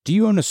Do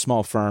you own a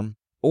small firm?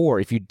 Or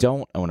if you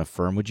don't own a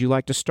firm, would you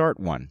like to start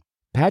one?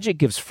 Padgett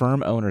gives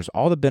firm owners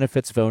all the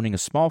benefits of owning a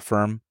small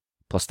firm,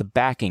 plus the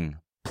backing,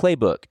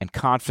 playbook, and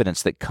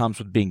confidence that comes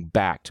with being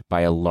backed by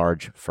a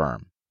large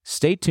firm.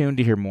 Stay tuned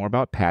to hear more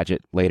about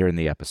Padgett later in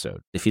the episode.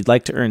 If you'd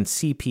like to earn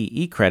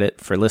CPE credit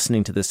for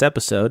listening to this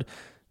episode,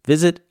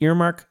 visit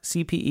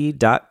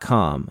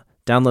earmarkcpe.com.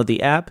 Download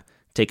the app,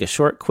 take a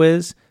short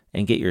quiz,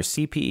 and get your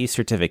CPE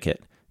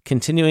certificate.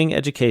 Continuing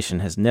education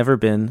has never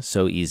been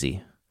so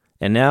easy.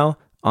 And now,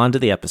 on to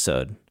the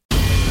episode. Well,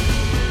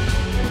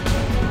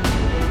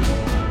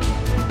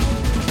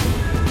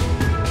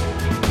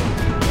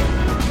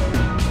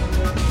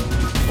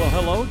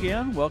 hello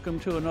again. Welcome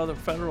to another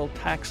Federal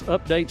Tax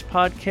Updates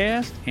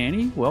podcast.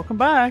 Annie, welcome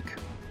back.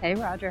 Hey,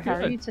 Roger. How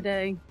are you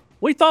today?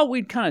 We thought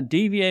we'd kind of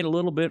deviate a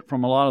little bit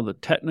from a lot of the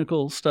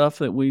technical stuff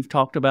that we've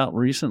talked about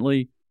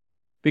recently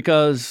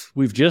because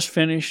we've just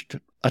finished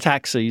a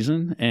tax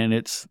season, and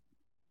it's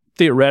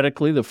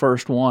theoretically the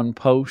first one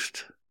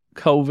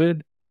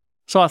post-COVID.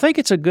 So I think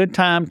it's a good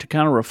time to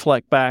kind of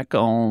reflect back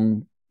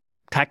on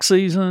tax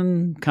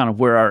season, kind of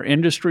where our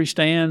industry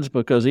stands,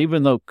 because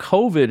even though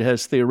COVID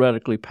has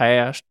theoretically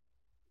passed,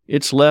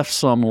 it's left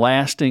some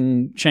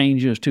lasting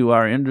changes to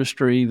our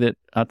industry that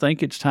I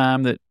think it's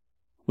time that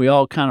we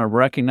all kind of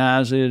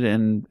recognize it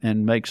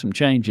and make some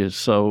changes.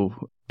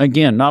 So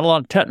again, not a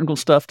lot of technical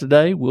stuff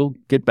today. We'll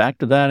get back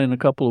to that in a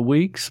couple of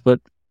weeks. But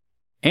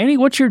Annie,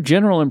 what's your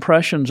general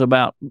impressions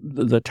about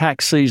the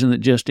tax season that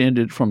just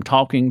ended from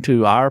talking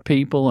to our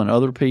people and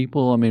other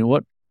people? I mean,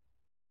 what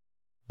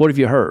have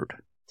you heard?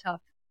 Tough.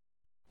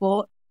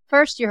 Well,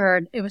 first you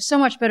heard it was so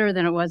much better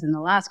than it was in the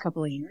last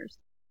couple of years,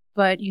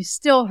 but you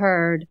still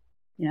heard,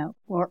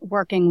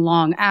 working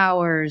long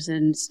hours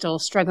and still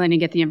struggling to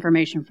get the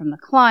information from the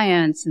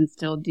clients and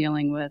still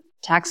dealing with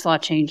tax law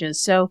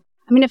changes. So,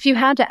 I mean, if you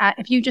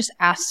just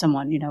asked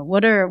someone,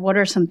 what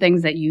are some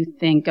things that you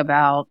think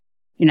about,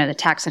 the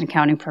tax and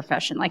accounting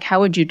profession? Like, how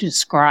would you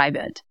describe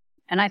it?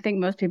 And I think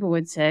most people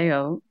would say,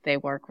 they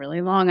work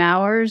really long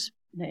hours.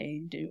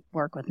 They do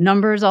work with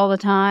numbers all the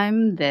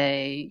time.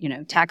 They,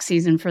 tax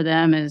season for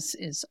them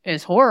is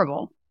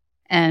horrible.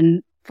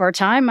 And for a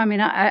time, I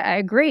mean, I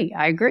agree.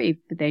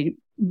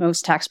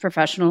 Most tax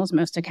professionals,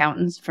 most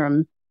accountants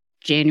from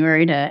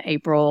January to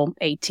April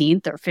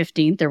 18th or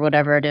 15th or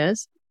whatever it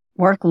is,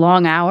 work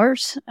long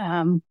hours.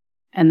 And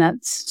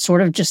that's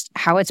sort of just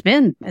how it's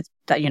been. It's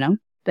that,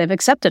 they've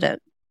accepted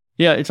it.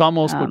 Yeah, it's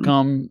almost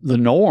become the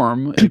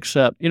norm,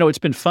 except, it's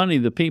been funny.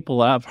 The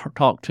people I've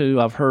talked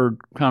to, I've heard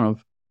kind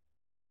of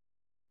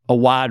a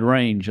wide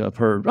range. I've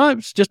heard,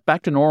 it's just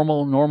back to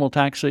normal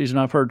tax season.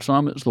 I've heard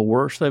some it's the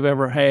worst they've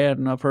ever had,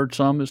 and I've heard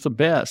some it's the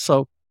best.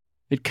 So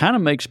it kind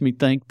of makes me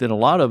think that a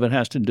lot of it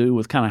has to do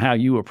with kind of how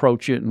you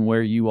approach it and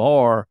where you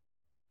are.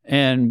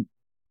 And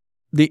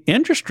the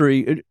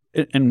industry,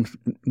 and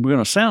we're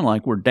going to sound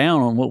like we're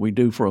down on what we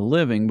do for a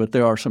living, but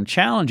there are some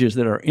challenges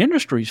that our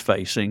industry's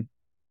facing.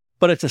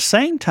 But at the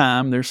same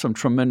time, there's some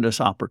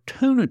tremendous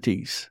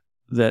opportunities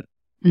that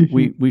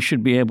we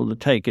should be able to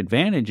take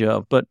advantage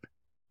of. But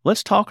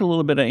let's talk a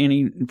little bit,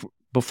 Annie,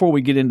 before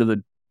we get into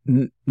the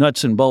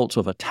nuts and bolts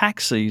of a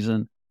tax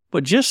season,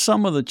 but just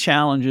some of the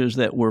challenges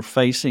that we're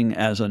facing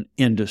as an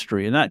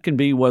industry. And that can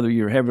be whether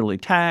you're heavily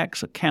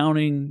tax,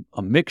 accounting,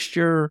 a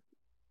mixture,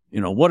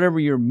 whatever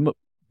your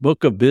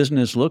book of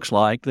business looks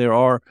like. There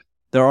are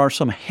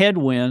some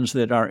headwinds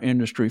that our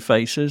industry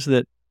faces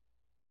that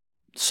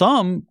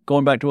some,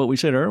 going back to what we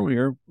said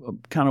earlier,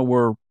 kind of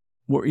were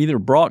either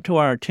brought to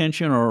our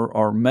attention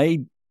or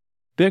made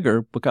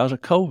bigger because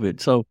of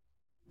COVID. So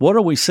what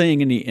are we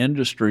seeing in the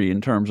industry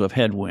in terms of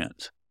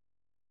headwinds?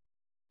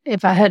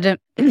 If I had to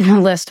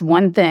list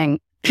one thing,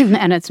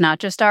 and it's not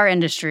just our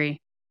industry,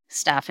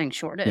 staffing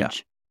shortage. Yeah.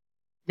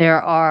 There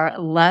are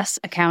less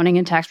accounting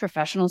and tax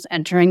professionals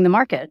entering the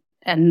market.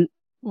 And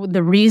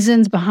the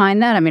reasons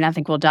behind that, I mean, I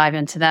think we'll dive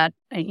into that,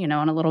 in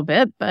a little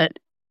bit, but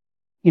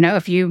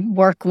if you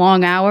work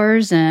long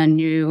hours and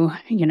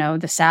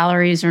the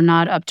salaries are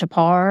not up to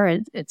par,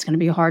 it's going to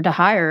be hard to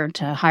hire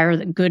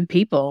the good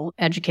people,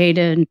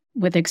 educated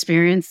with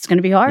experience. It's going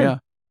to be hard. Yeah.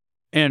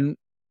 And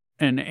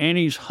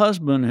Annie's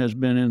husband has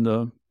been in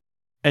the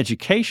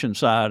education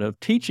side of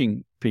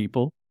teaching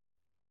people.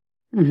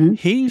 Mm-hmm.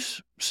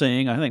 He's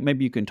seeing, I think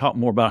maybe you can talk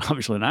more about it,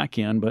 obviously, than I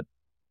can, but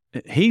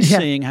he's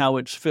seeing how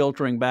it's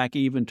filtering back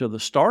even to the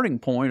starting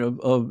point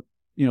of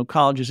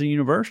colleges and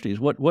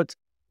universities.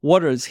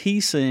 What is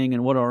he seeing,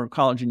 and what are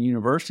college and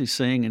universities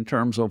seeing in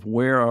terms of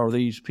where are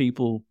these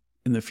people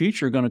in the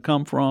future going to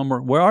come from,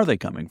 or where are they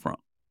coming from?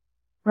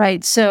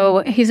 Right.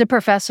 So he's a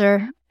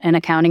professor in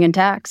accounting and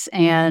tax,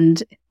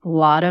 and a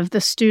lot of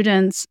the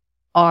students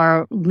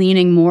are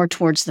leaning more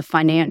towards the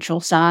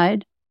financial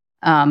side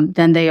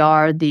than they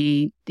are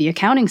the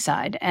accounting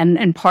side.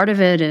 And part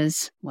of it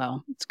is,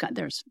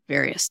 there's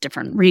various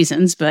different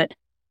reasons, but,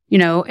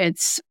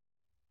 it's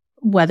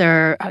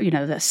whether,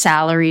 the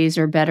salaries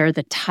are better,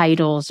 the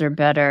titles are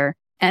better.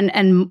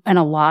 And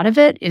a lot of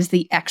it is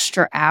the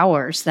extra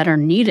hours that are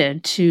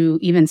needed to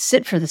even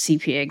sit for the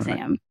CPA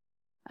exam.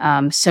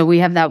 Right. So we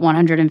have that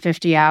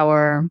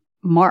 150-hour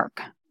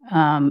mark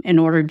in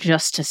order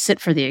just to sit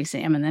for the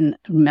exam. And then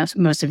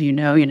most of you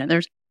know,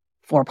 there's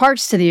 4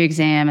 parts to the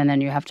exam, and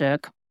then you have to,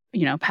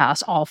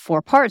 pass all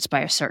 4 parts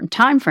by a certain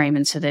time frame.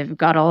 And so they've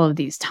got all of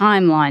these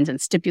timelines and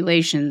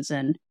stipulations,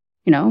 and,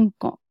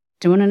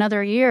 doing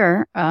another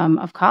year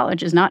of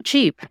college is not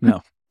cheap.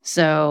 No.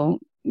 So,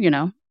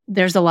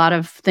 there's a lot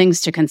of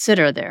things to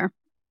consider there.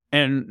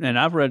 And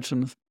I've read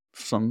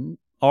some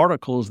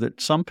articles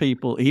that some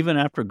people, even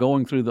after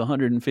going through the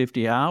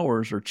 150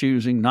 hours, are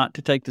choosing not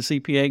to take the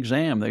CPA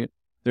exam.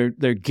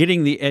 They're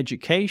getting the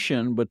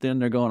education, but then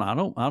they're going, I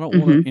don't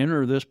want to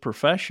enter this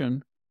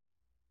profession.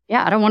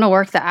 Yeah, I don't want to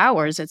work the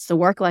hours. It's the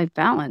work-life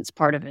balance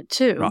part of it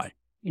too. Right.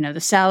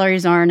 The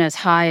salaries aren't as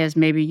high as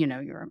maybe,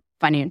 your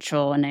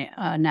financial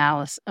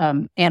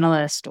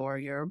analyst or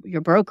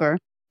your broker.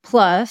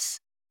 Plus,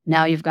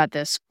 now you've got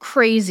this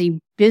crazy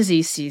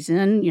busy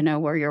season,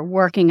 where you're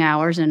working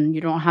hours and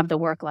you don't have the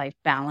work-life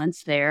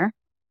balance there.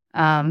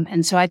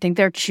 And so I think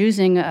they're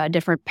choosing a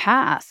different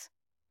path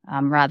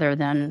rather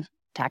than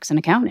tax and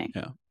accounting.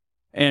 Yeah.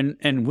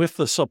 And with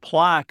the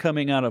supply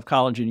coming out of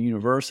college and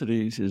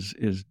universities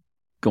is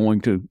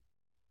going to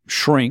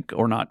shrink,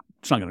 or not,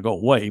 it's not going to go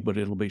away, but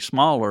it'll be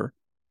smaller.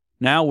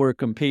 Now we're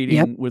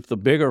competing with the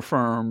bigger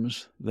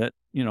firms that,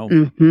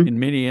 in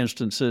many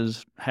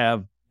instances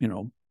have,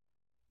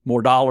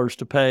 more dollars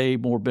to pay,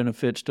 more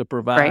benefits to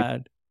provide.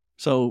 Right.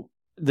 So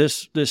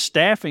this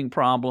staffing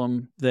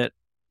problem that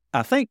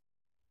I think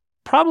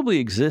probably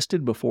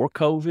existed before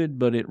COVID,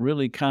 but it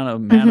really kind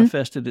of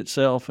manifested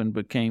itself and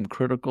became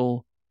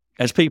critical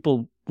as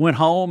people went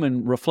home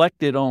and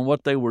reflected on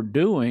what they were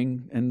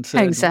doing and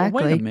said,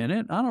 exactly. Wait a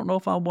minute, I don't know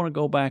if I want to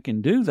go back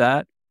and do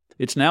that.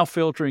 It's now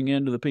filtering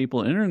into the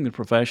people entering the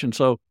profession.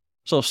 So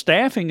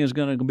staffing is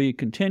going to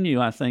continue,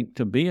 I think,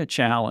 to be a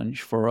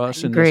challenge for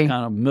us in this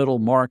kind of middle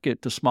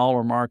market to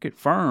smaller market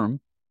firm,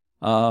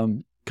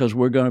 because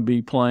we're going to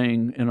be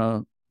playing in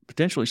a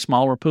potentially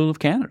smaller pool of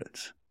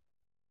candidates.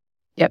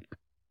 Yep,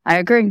 I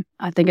agree.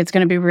 I think it's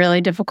going to be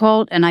really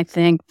difficult. And I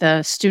think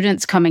the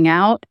students coming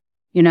out,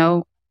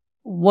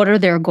 what are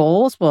their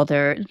goals? Well,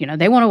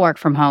 they want to work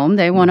from home.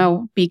 They want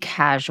to be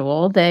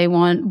casual. They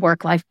want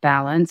work-life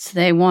balance.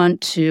 They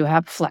want to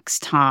have flex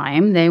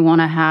time. They want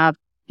to have,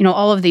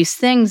 all of these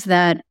things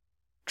that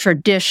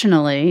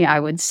traditionally, I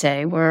would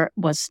say,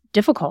 was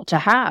difficult to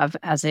have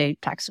as a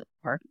tax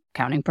or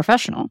accounting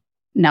professional.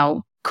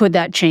 Now, could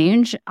that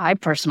change? I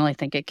personally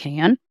think it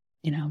can,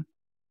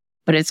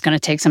 but it's going to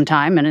take some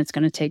time, and it's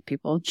going to take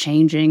people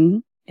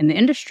changing in the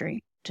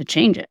industry to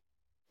change it,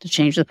 to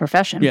change the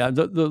profession. Yeah,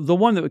 the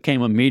one that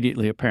became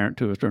immediately apparent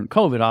to us during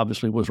COVID,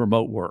 obviously, was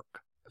remote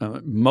work.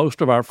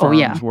 Most of our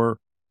firms were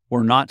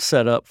not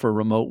set up for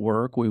remote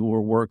work. We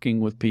were working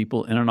with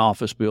people in an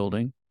office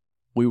building.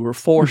 We were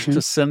forced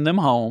to send them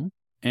home.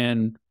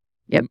 And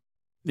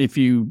if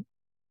you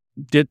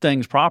did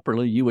things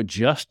properly, you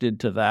adjusted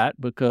to that,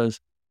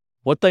 because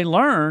what they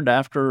learned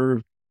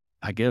after,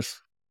 I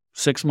guess,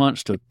 6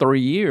 months to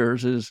 3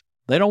 years is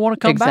they don't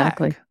want to come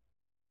back.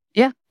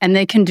 Yeah, and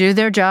they can do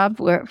their job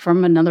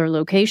from another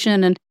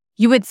location. And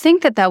you would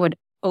think that would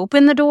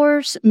open the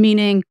doors,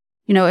 meaning,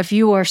 if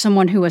you are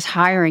someone who was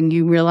hiring,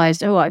 you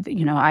realized,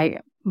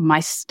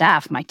 my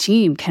staff, my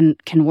team can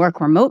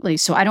work remotely,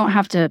 so I don't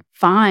have to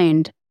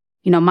find,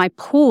 my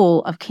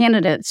pool of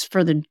candidates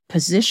for the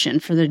position,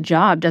 for the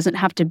job doesn't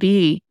have to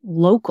be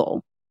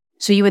local.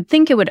 So you would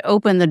think it would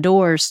open the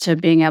doors to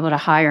being able to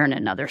hire in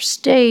another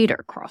state or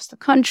across the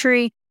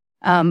country.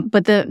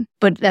 But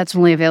that's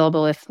only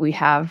available if we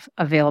have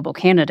available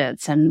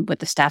candidates. And with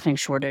the staffing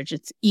shortage,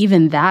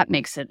 even that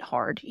makes it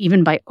hard.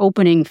 Even by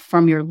opening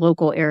from your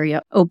local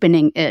area,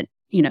 opening it,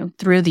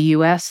 through the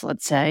U.S.,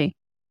 let's say,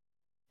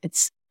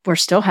 we're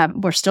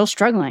still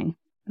struggling.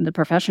 The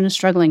profession is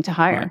struggling to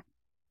hire. Right.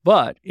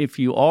 But if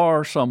you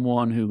are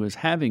someone who is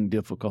having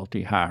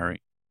difficulty hiring,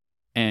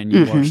 and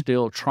you are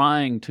still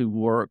trying to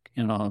work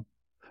in an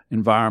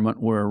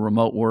environment where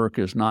remote work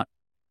is not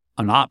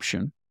an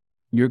option,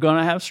 you're going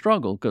to have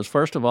struggle, because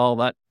first of all,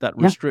 that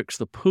restricts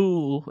the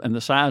pool and the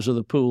size of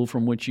the pool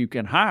from which you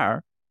can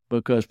hire,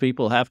 because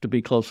people have to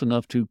be close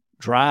enough to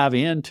drive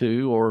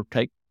into or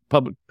take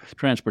public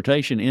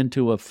transportation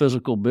into a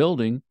physical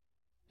building.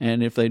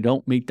 And if they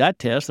don't meet that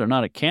test, they're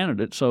not a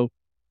candidate. So,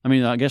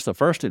 I guess the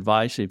first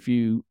advice, if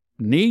you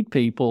need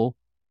people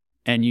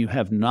and you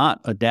have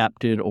not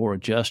adapted or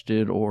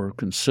adjusted or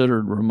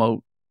considered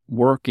remote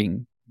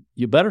working,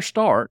 you better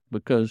start,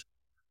 because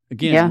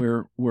again,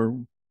 we're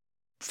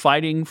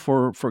fighting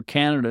for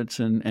candidates,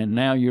 and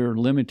now you're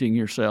limiting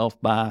yourself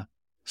by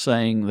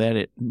saying that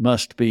it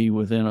must be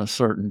within a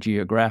certain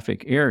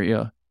geographic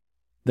area,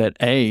 that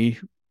A,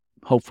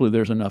 hopefully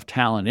there's enough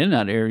talent in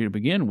that area to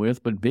begin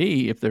with, but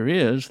B, if there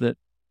is, that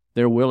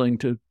they're willing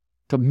to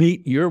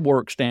meet your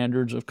work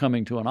standards of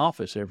coming to an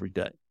office every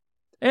day.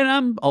 And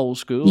I'm old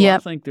school. Yep.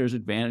 I think there's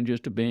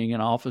advantages to being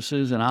in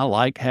offices, and I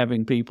like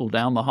having people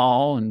down the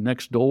hall and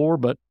next door,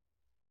 but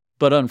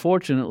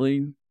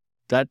unfortunately,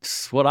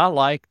 that's what I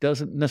like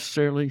doesn't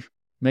necessarily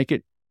make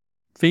it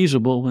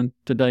feasible in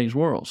today's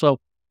world.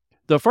 So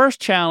the first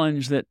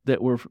challenge that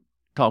we're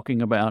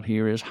talking about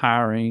here is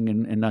hiring.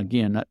 And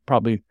again, that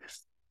probably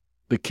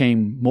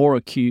became more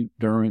acute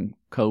during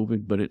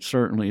COVID, but it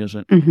certainly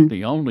isn't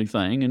the only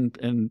thing.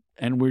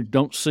 And we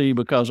don't see,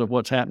 because of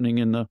what's happening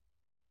in the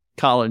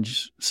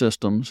college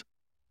systems,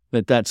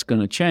 that's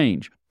going to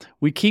change.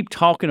 We keep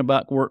talking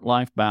about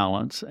work-life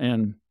balance,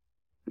 and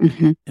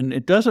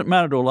it doesn't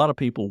matter to a lot of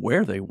people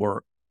where they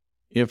work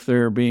if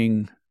they're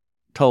being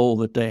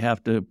told that they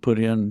have to put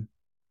in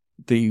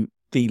the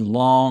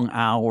long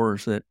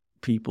hours that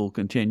people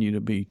continue to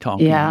be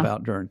talking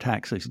about during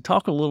tax season.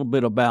 Talk a little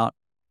bit about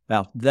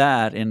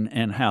that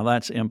and how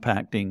that's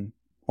impacting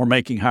or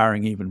making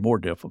hiring even more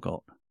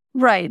difficult.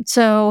 Right.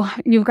 So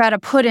you've got to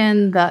put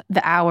in the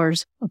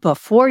hours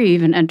before you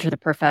even enter the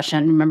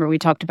profession. Remember, we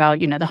talked about,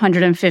 the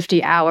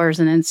 150 hours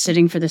and then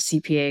sitting for the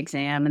CPA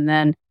exam. And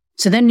then,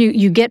 so then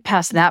you get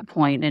past that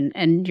point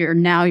and you're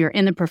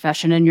in the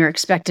profession and you're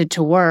expected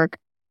to work,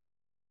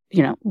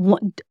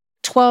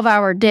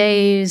 12-hour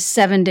days,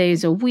 7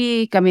 days a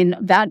week. I mean,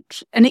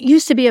 and it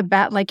used to be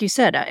like you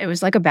said, it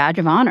was like a badge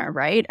of honor,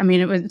 right? I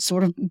mean, it was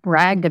sort of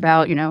bragged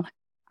about,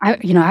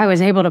 I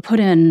was able to put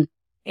in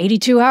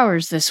 82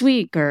 hours this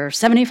week or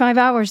 75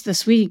 hours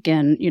this week.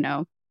 And,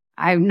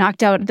 I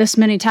knocked out this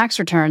many tax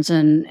returns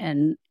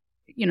and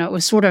it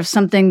was sort of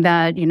something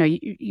that,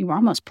 you were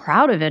almost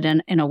proud of it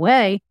in a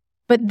way.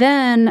 But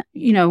then,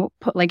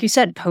 like you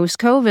said,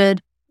 post-COVID,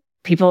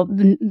 people,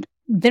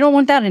 they don't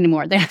want that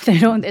anymore. They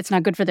don't, it's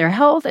not good for their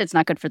health. It's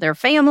not good for their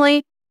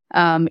family.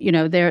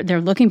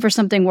 They're looking for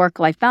something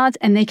work-life balance,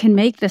 and they can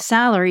make the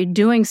salary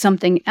doing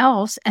something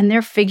else, and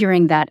they're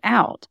figuring that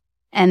out.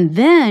 And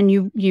then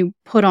you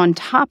put on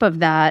top of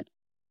that,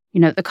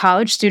 the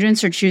college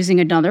students are choosing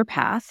another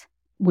path.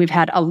 We've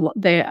had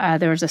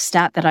there was a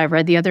stat that I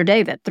read the other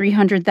day that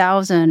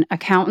 300,000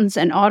 accountants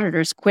and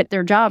auditors quit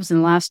their jobs in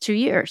the last 2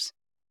 years.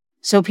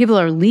 So people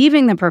are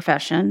leaving the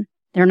profession.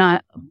 They're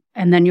not,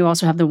 and then you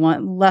also have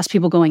less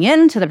people going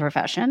into the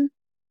profession.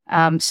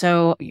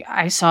 So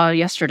I saw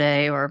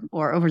yesterday or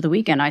over the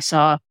weekend, I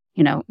saw,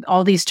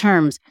 all these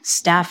terms: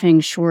 staffing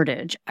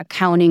shortage,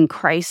 accounting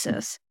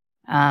crisis.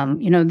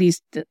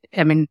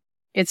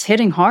 It's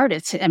hitting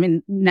hard.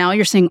 Now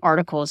you're seeing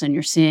articles and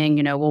you're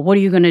seeing, well, what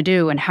are you going to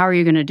do and how are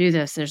you going to do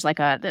this? There's like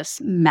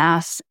this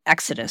mass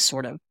exodus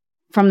sort of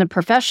from the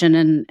profession,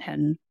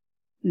 and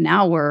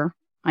now we're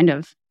kind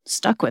of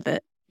stuck with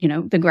it.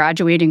 The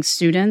graduating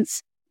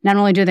students, not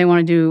only do they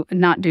want to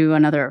not do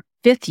another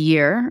 5th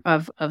year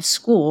of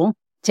school,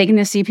 taking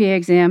the CPA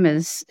exam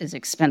is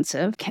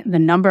expensive. The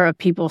number of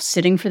people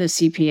sitting for the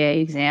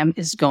CPA exam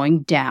is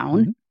going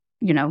down.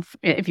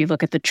 If you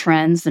look at the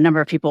trends, the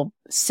number of people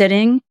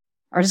sitting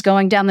is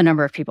going down, the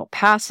number of people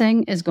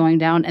passing is going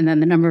down, and then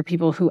the number of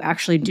people who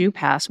actually do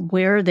pass,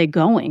 where are they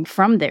going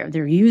from there?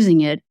 They're using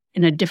it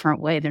in a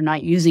different way. They're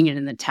not using it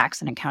in the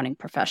tax and accounting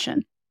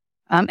profession.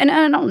 And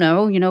I don't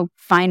know,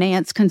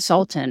 finance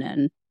consultant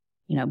and,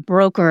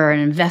 broker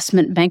and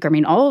investment banker. I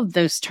mean, all of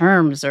those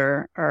terms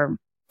are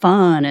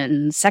fun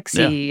and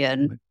sexy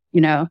and,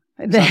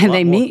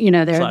 they meet,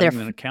 they're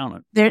an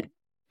accountant. They're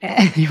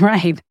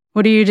right.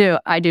 What do?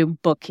 I do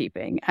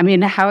bookkeeping. I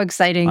mean, how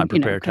exciting, I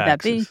prepare could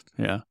taxes.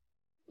 that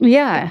be?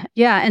 Yeah.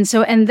 And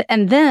so, and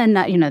then,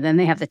 then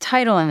they have the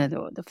title and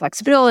the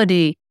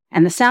flexibility,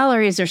 and the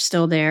salaries are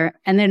still there,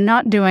 and they're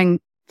not doing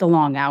the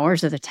long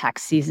hours of the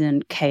tax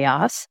season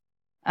chaos.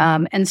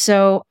 And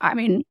so,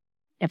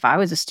 if I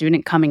was a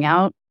student coming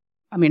out,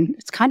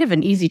 it's kind of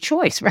an easy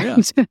choice,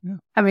 right?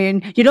 Yeah.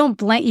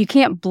 You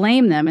can't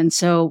blame them. And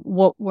so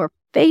what we're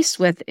faced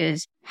with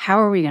is, how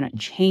are we going to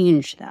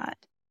change that?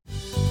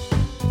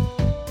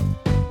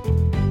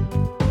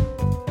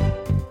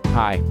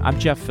 Hi, I'm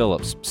Jeff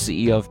Phillips,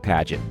 CEO of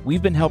Padgett.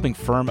 We've been helping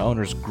firm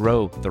owners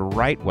grow the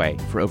right way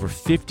for over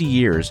 50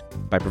 years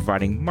by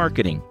providing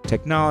marketing,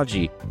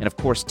 technology, and of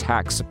course,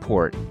 tax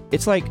support.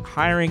 It's like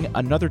hiring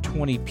another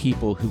 20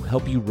 people who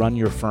help you run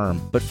your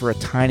firm, but for a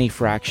tiny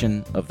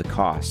fraction of the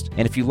cost.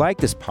 And if you like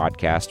this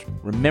podcast,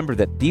 remember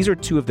that these are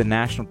 2 of the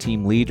national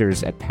team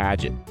leaders at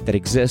Padgett that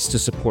exist to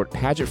support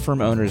Padgett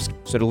firm owners.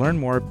 So to learn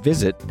more,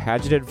 visit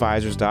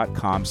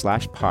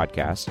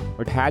PadgettAdvisors.com/podcast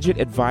or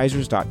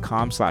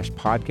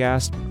PadgettAdvisors.com/podcast.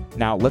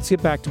 Now, let's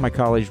get back to my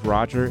colleagues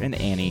Roger and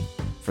Annie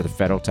for the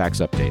federal tax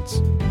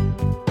updates.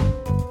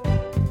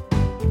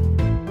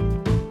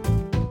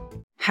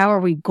 How are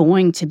we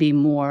going to be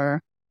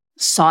more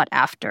sought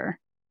after?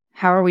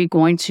 How are we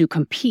going to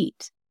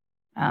compete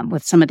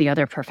with some of the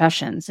other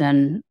professions?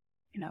 And,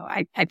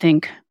 I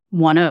think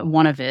one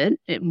of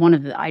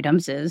the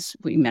items is,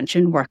 we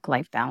mentioned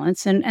work-life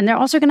balance, and they're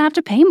also going to have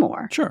to pay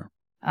more. Sure.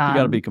 You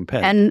got to be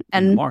competitive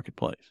in the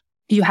marketplace.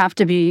 You have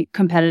to be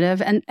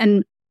competitive.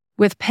 And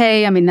with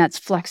pay, that's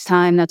flex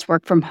time, that's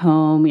work from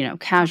home,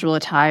 casual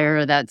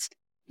attire, that's,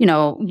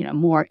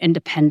 more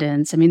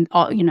independence.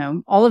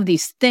 All of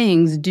these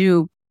things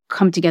do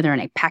come together in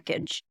a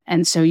package.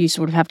 And so you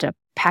sort of have to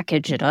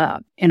package it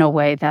up in a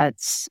way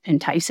that's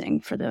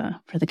enticing for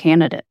the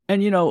candidate.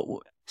 And,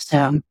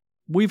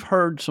 we've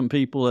heard some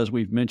people, as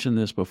we've mentioned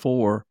this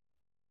before,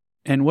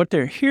 and what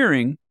they're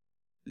hearing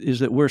is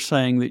that we're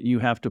saying that you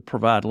have to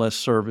provide less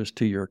service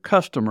to your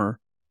customer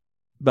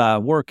by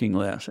working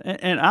less.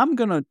 And I'm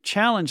going to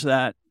challenge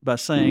that by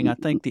saying I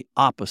think the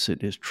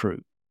opposite is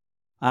true.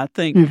 I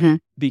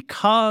think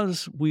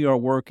because we are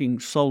working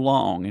so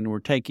long and we're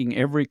taking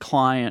every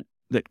client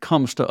that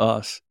comes to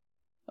us,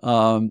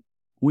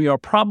 we are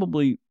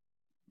probably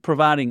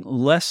providing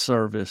less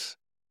service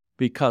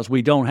because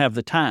we don't have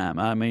the time.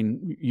 I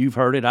mean, you've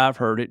heard it, I've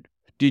heard it.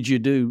 Did you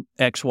do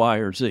X, Y,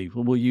 or Z?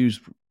 Well,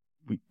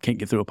 we can't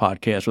get through a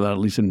podcast without at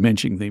least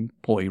mentioning the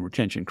employee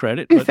retention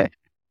credit. But,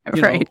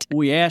 right.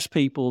 We ask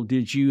people,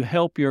 did you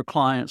help your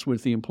clients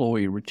with the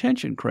employee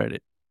retention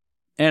credit?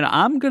 And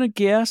I'm going to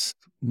guess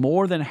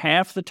more than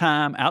half the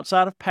time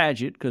outside of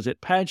Padgett, because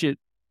at Padgett,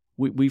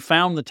 we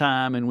found the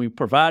time and we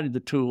provided the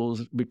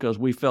tools because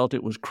we felt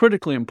it was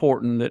critically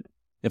important that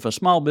if a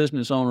small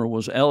business owner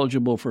was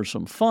eligible for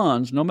some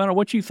funds, no matter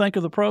what you think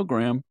of the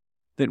program,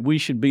 that we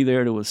should be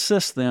there to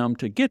assist them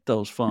to get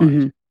those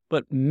funds.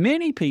 But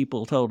many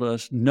people told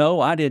us, no,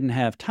 I didn't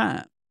have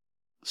time.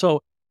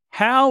 So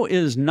how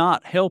is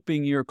not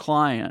helping your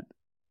client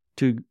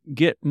to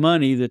get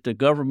money that the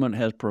government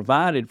has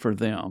provided for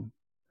them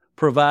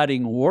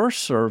providing worse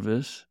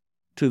service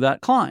to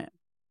that client?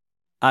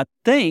 I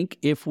think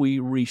if we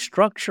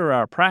restructure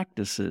our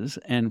practices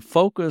and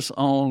focus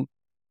on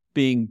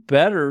being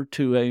better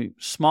to a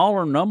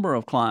smaller number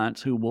of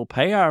clients who will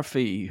pay our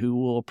fee, who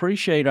will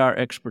appreciate our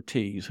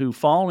expertise, who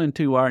fall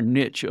into our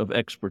niche of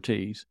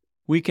expertise,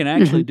 we can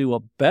actually do a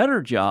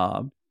better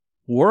job,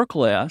 work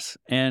less,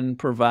 and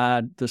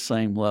provide the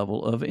same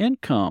level of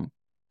income.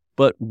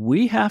 But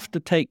we have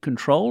to take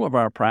control of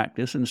our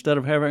practice instead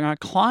of having our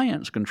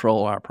clients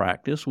control our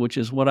practice, which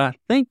is what I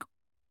think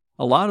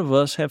a lot of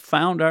us have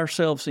found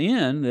ourselves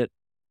in, that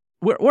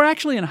we're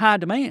actually in high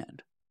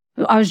demand.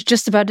 I was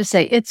just about to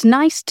say, it's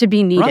nice to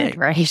be needed,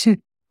 right?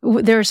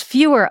 There's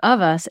fewer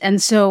of us.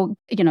 And so,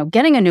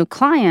 getting a new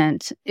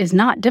client is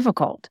not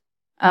difficult.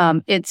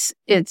 It's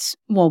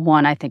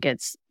one, I think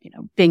it's,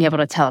 being able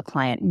to tell a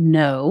client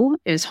no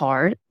is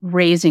hard.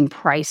 Raising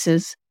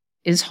prices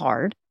is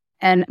hard.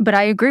 But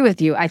I agree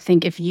with you. I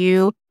think if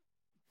you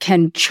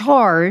can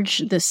charge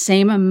the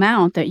same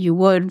amount that you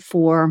would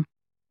for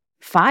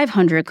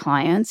 500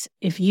 clients,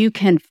 if you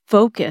can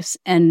focus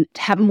and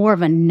have more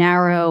of a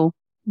narrow,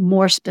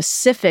 more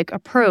specific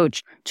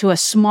approach to a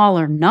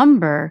smaller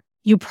number,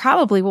 you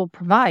probably will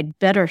provide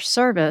better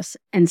service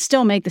and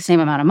still make the same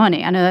amount of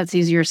money. I know that's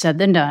easier said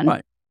than done.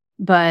 Right.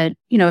 But,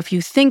 if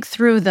you think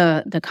through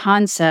the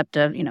concept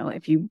of,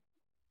 if you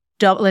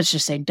let's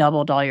just say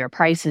doubled all your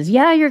prices,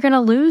 yeah, you're going to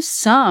lose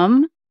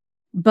some,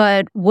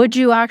 but would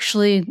you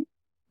actually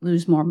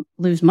lose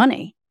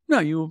money? No,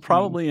 you will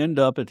probably end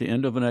up at the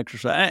end of an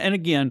exercise. And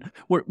again,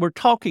 we're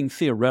talking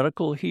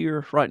theoretical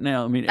here right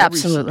now. I mean,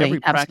 every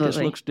practice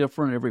looks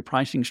different. Every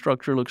pricing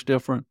structure looks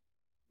different.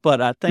 But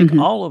I think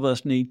all of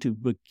us need to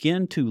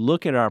begin to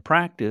look at our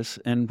practice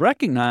and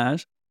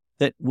recognize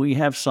that we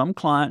have some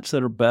clients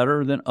that are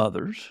better than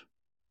others.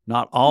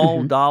 Not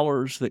all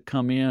dollars that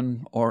come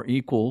in are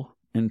equal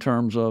in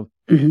terms of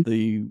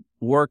the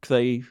work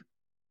they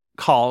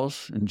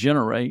cause and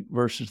generate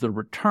versus the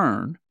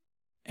return.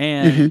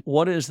 And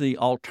what is the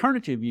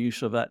alternative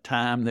use of that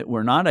time that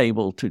we're not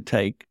able to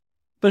take?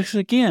 Because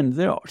again,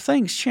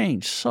 things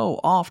change so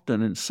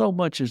often and so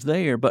much is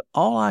there, but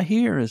all I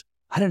hear is,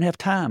 I didn't have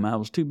time. I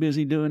was too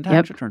busy doing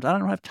tax returns. I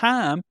don't have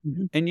time.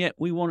 And yet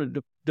we wanted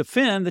to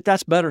defend that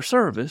that's better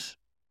service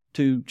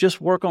to just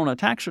work on a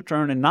tax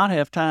return and not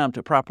have time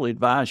to properly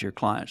advise your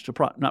clients, to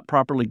not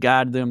properly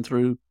guide them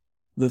through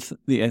the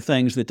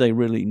things that they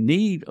really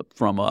need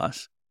from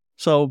us.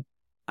 So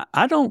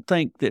I don't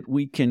think that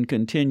we can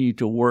continue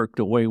to work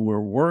the way we're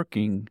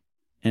working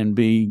and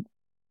be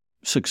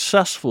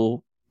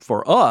successful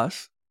for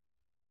us.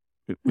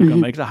 We're going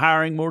to make the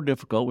hiring more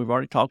difficult. We've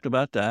already talked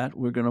about that.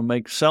 We're going to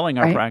make selling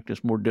our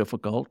practice more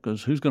difficult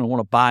because who's going to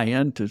want to buy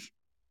into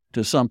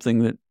something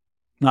that's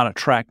not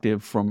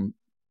attractive from,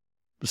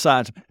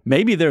 besides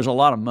maybe there's a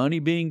lot of money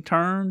being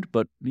turned,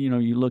 but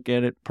you look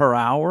at it per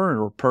hour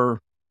or per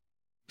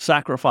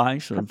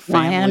sacrifice of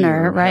family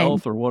or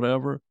health or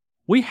whatever.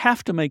 We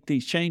have to make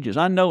these changes.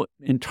 I know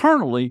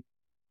internally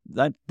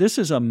that this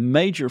is a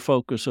major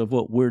focus of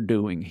what we're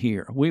doing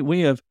here.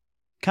 We have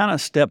kind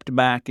of stepped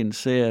back and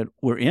said,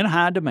 we're in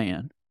high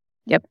demand.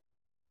 Yep.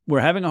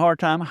 We're having a hard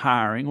time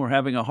hiring. We're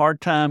having a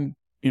hard time,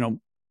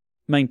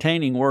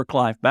 maintaining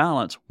work-life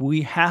balance.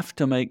 We have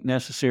to make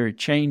necessary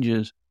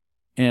changes.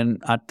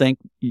 And I think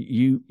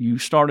you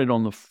started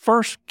on the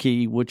first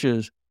key, which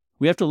is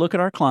we have to look at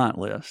our client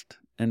list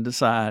and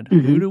decide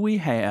who do we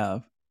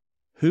have,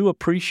 who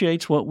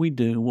appreciates what we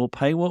do, will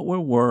pay what we're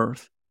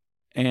worth,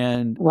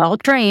 and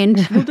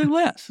well-trained, we'll do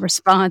less.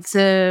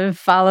 Responsive,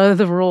 follow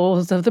the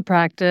rules of the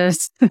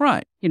practice.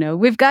 Right.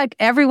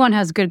 Everyone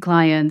has good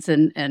clients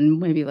and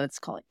maybe let's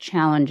call it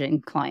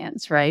challenging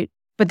clients, right?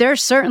 But there are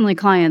certainly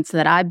clients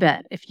that I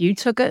bet if you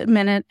took a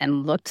minute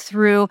and looked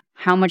through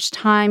how much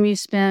time you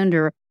spend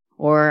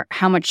or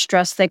how much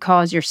stress they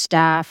cause your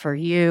staff or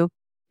you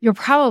could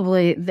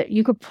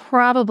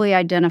probably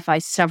identify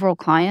several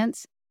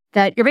clients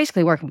that you're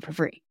basically working for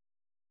free.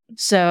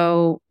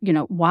 So,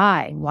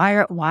 why?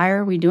 Why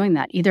are we doing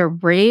that? Either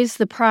raise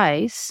the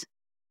price,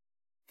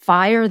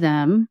 fire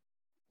them,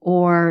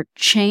 or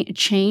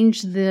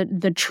change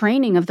the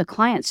training of the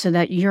client so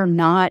that you're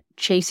not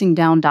chasing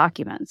down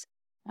documents,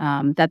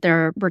 that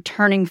they're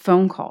returning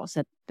phone calls,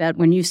 that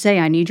when you say,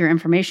 I need your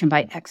information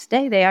by X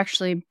day, they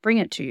actually bring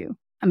it to you.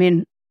 I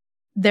mean,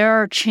 there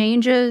are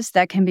changes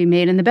that can be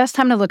made, and the best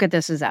time to look at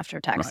this is after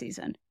tax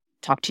season.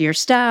 Talk to your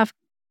staff,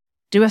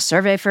 do a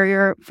survey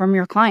from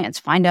your clients,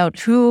 find out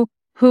who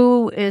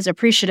is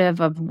appreciative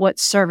of what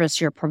service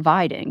you're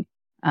providing.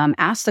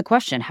 Ask the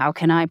question, how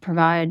can I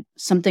provide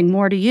something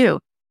more to you?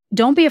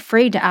 Don't be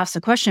afraid to ask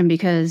the question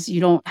because you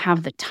don't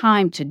have the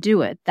time to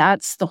do it.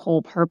 That's the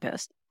whole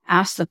purpose.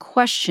 Ask the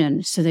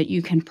question so that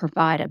you can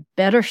provide a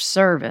better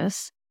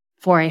service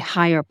for a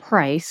higher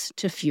price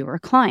to fewer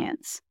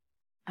clients.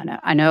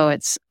 I know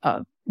it's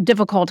a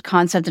difficult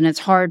concept and it's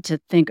hard to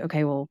think,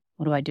 okay, well,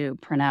 what do I do?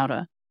 Print out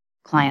a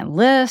client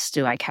list?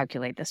 Do I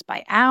calculate this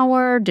by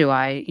hour?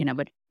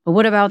 But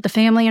what about the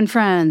family and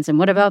friends? And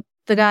what about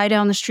the guy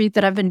down the street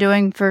that I've been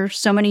doing for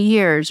so many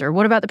years? Or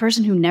what about the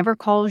person who never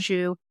calls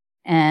you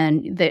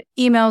and that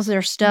emails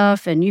their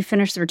stuff and you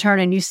finish the return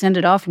and you send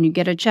it off and you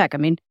get a check? I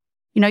mean,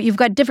 you've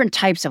got different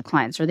types of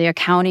clients. Are they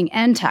accounting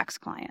and tax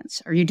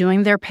clients? Are you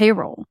doing their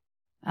payroll?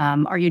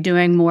 Are you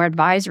doing more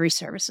advisory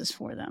services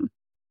for them?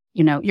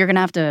 You're going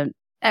to have to,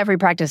 every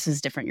practice is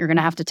different. You're going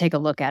to have to take a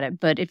look at it.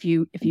 But if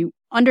you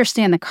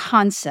understand the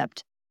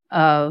concept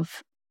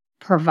of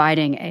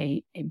providing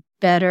a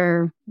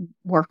better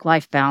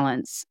work-life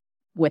balance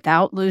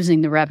without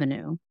losing the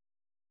revenue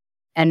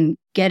and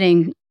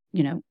getting,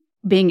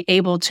 being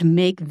able to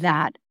make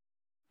that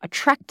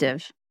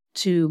attractive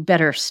to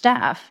better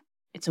staff,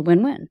 it's a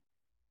win-win,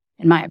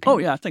 in my opinion. Oh,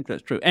 yeah, I think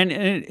that's true. And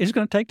it's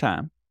going to take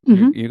time.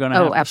 Mm-hmm. You're going to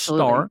have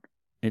absolutely. to start.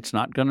 It's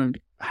not going to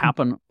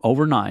happen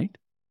overnight.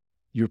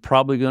 You're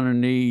probably going to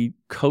need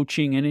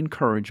coaching and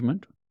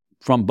encouragement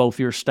from both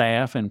your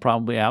staff and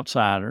probably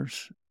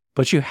outsiders.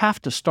 But you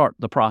have to start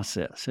the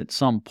process at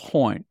some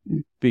point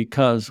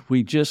because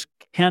we just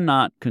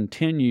cannot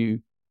continue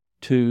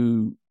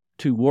to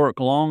work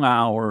long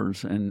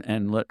hours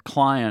and let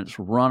clients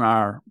run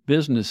our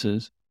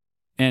businesses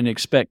and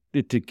expect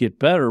it to get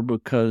better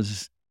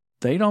because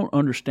they don't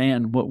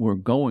understand what we're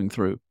going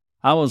through.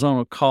 I was on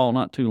a call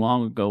not too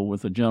long ago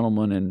with a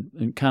gentleman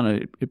and kind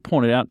of it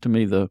pointed out to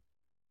me the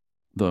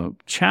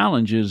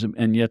challenges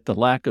and yet the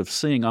lack of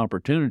seeing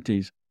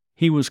opportunities.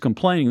 He was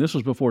complaining, this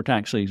was before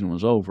tax season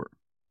was over,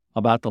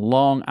 about the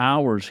long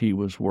hours he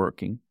was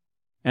working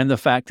and the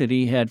fact that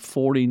he had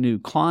 40 new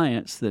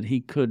clients that he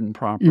couldn't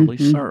properly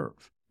serve.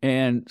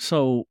 And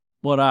so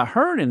what I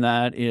heard in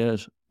that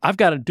is, I've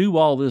got to do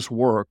all this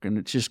work and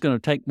it's just going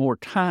to take more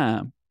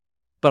time,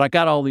 but I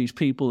got all these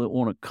people that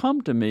want to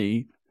come to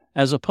me,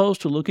 as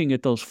opposed to looking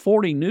at those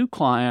 40 new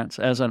clients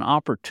as an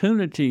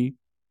opportunity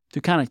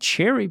to kind of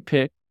cherry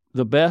pick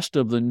the best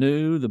of the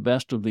new, the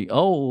best of the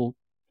old,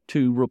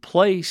 to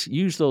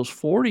use those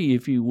 40,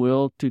 if you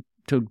will, to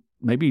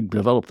maybe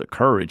develop the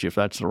courage, if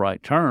that's the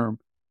right term,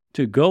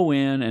 to go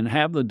in and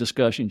have the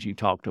discussions you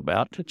talked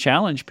about, to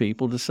challenge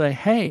people to say,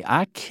 hey,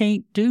 I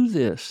can't do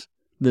this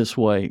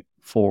way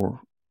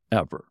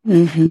forever.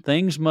 Mm-hmm.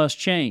 Things must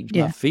change.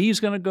 Yeah. My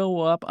fee's going to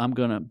go up. I'm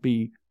going to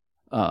be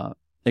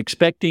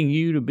expecting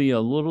you to be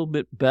a little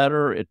bit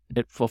better at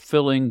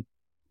fulfilling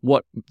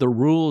what the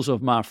rules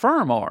of my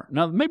firm are.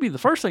 Now, maybe the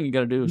first thing you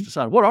got to do is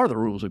decide, what are the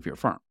rules of your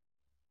firm?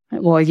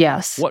 Well,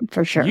 yes,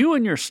 for sure. You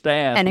and your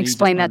staff and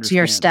explain that to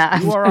your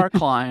staff. You are our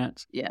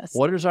clients. Yes.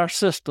 What is our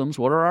systems?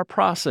 What are our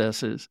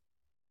processes?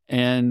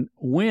 And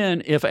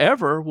when, if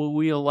ever, will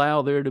we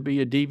allow there to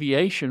be a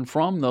deviation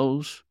from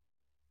those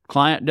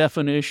client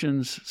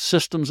definitions,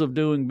 systems of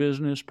doing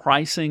business,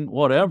 pricing,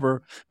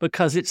 whatever,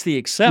 because it's the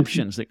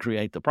exceptions that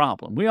create the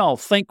problem. We all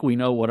think we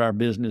know what our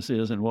business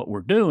is and what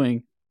we're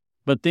doing,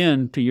 but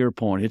then, to your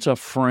point, it's a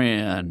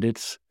friend.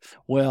 It's,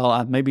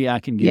 maybe I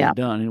can get it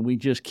done. And we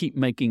just keep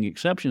making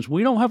exceptions.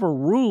 We don't have a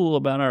rule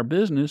about our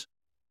business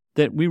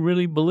that we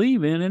really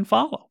believe in and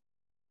follow.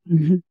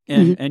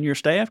 Mm-hmm. And your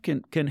staff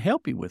can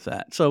help you with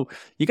that. So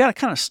you got to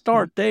kind of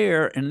start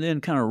there and then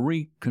kind of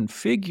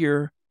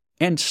reconfigure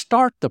and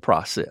start the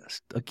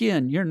process.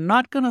 Again, you're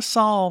not going to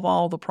solve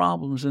all the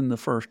problems in the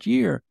first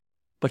year,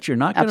 but you're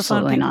not going to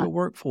find people to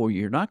work for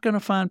you. You're not going to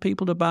find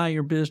people to buy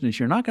your business.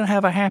 You're not going to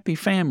have a happy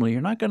family.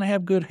 You're not going to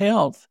have good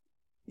health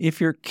if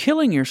you're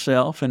killing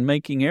yourself and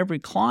making every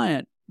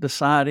client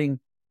deciding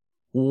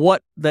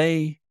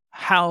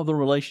how the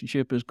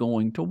relationship is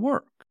going to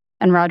work.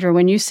 And Roger,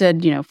 when you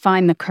said,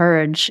 find the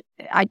courage,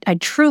 I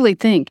truly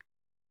think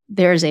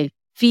there's a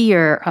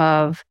fear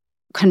of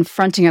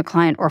confronting a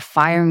client or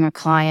firing a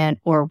client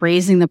or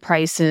raising the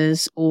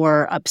prices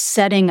or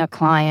upsetting a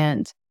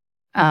client,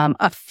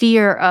 a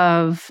fear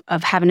of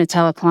having to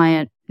tell a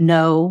client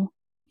no.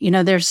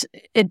 It's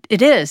a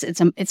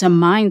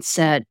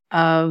mindset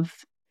of,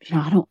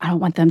 I don't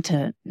want them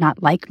to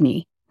not like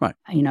me. Right.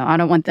 I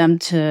don't want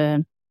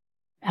to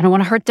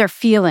hurt their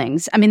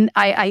feelings. I mean,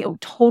 I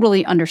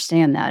totally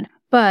understand that.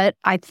 But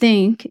I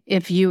think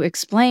if you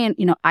explain,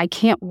 I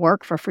can't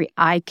work for free.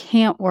 I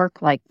can't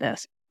work like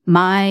this.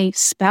 My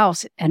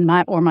spouse and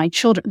my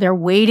children, they're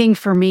waiting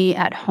for me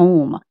at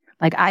home.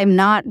 Like, I'm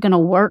not going to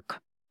work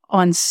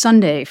on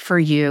Sunday for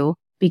you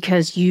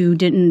because you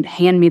didn't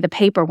hand me the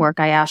paperwork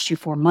I asked you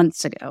for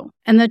months ago.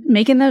 And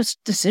making those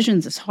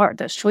decisions is hard.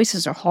 Those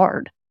choices are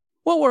hard.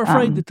 Well, we're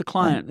afraid that the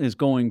client is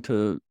going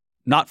to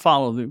not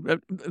follow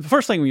the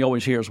first thing we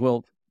always hear is,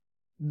 well,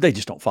 they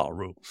just don't follow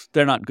rules.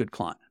 They're not good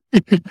clients.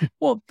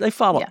 Well, they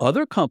follow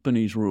other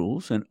companies'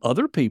 rules and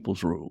other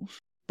people's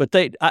rules. But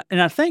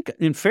I think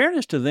in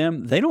fairness to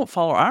them, they don't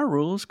follow our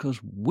rules because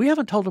we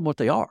haven't told them what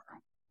they are.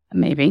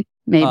 Maybe.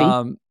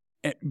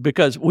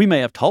 Because we may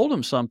have told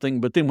them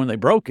something, but then when they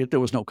broke it, there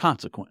was no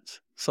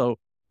consequence. So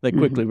they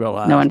quickly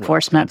realized, no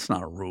enforcement. That's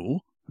not a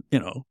rule.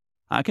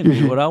 I can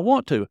do what I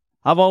want to.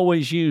 I've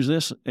always used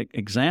this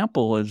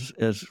example as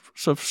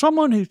so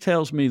someone who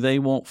tells me they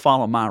won't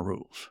follow my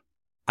rules.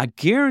 I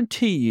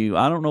guarantee you,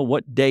 I don't know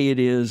what day it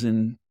is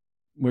in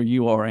where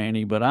you are,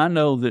 Annie, but I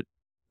know that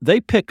they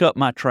pick up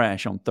my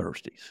trash on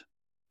Thursdays.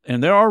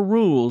 And there are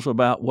rules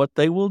about what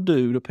they will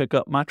do to pick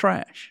up my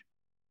trash.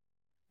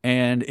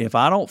 And if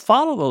I don't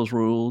follow those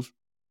rules,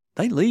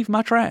 they leave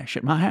my trash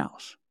at my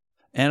house.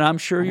 And I'm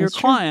sure your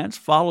clients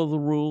follow the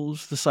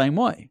rules the same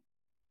way.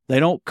 They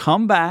don't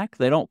come back.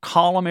 They don't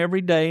call them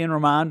every day and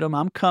remind them,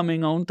 I'm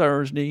coming on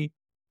Thursday.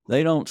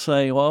 They don't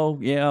say, well,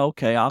 yeah,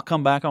 okay, I'll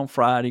come back on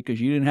Friday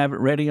because you didn't have it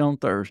ready on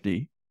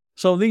Thursday.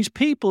 So these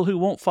people who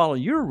won't follow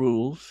your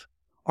rules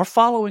are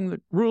following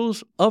the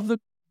rules of the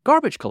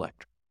garbage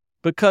collector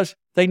because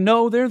they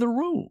know they're the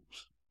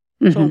rules.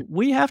 Mm-hmm. So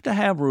we have to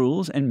have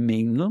rules and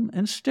mean them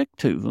and stick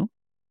to them.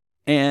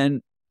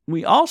 And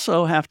we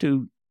also have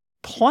to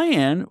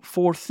plan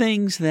for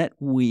things that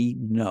we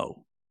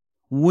know.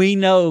 We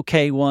know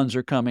K1s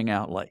are coming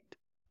out late.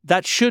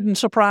 That shouldn't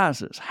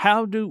surprise us.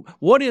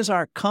 What is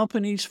our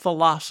company's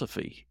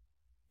philosophy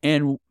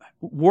and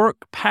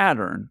work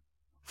pattern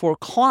for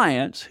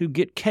clients who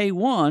get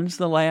K1s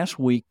the last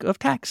week of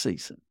tax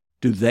season?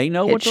 Do they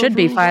know what those rules are? It should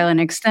be file an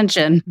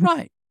extension.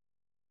 Right.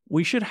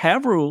 We should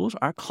have rules.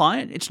 Our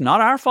client, it's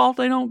not our fault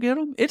they don't get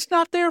them. It's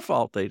not their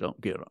fault they don't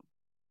get them.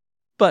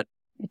 But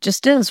it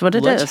just is what it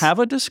is. Let's have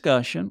a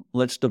discussion.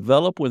 Let's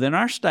develop within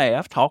our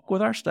staff, talk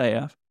with our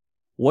staff.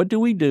 What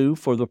do we do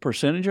for the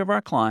percentage of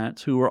our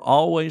clients who are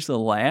always the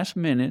last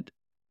minute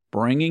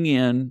bringing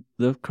in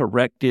the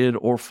corrected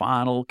or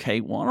final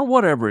K1 or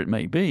whatever it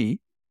may be?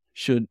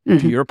 To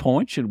your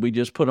point, should we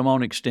just put them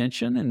on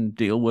extension and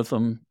deal with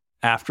them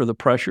after the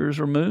pressure is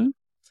removed?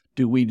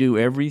 Do we do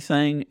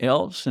everything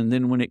else? And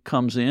then when it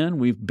comes in,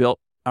 we've built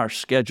our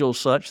schedule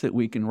such that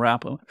we can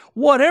wrap them.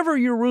 Whatever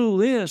your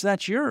rule is,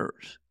 that's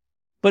yours.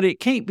 But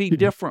it can't be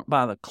different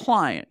by the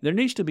client. There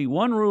needs to be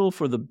one rule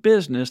for the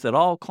business that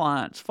all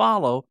clients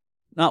follow,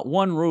 not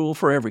one rule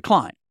for every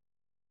client.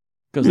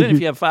 Because then if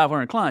you have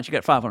 500 clients, you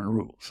got 500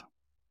 rules.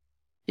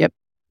 Yep.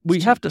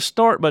 We have to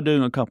start by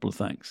doing a couple of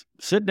things.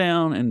 Sit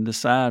down and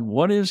decide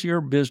what is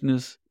your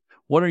business,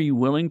 what are you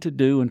willing to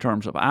do in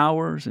terms of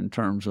hours, in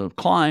terms of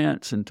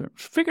clients,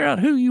 figure out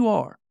who you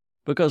are.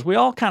 Because we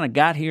all kind of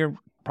got here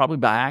probably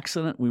by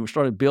accident. We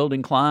started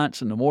building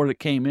clients, and the more that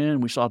came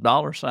in, we saw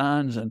dollar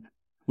signs, and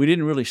we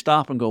didn't really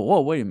stop and go,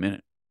 whoa, wait a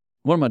minute.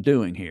 What am I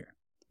doing here?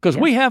 Because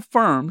we have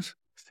firms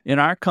in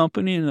our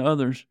company and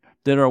others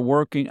that are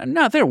working.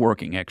 Now, they're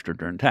working extra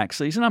during tax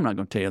season. I'm not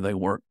going to tell you they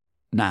work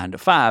 9 to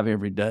 5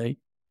 every day,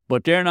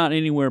 but they're not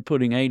anywhere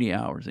putting 80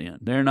 hours in.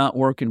 They're not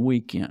working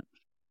weekends.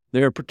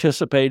 They're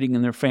participating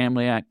in their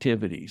family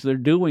activities. They're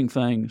doing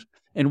things.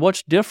 And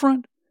what's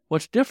different?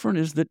 What's different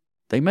is that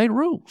they made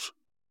rules.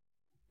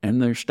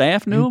 And their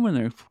staff knew them and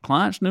their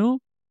clients knew them,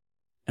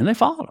 and they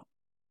followed them.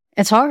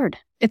 It's hard.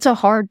 It's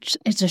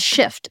a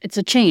shift. It's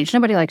a change.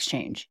 Nobody likes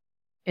change.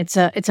 It's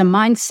a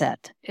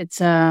mindset. It's,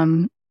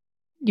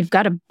 you've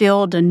got to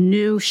build a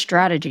new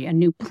strategy, a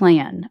new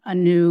plan,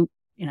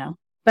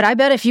 but I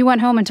bet if you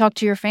went home and talked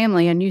to your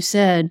family and you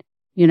said,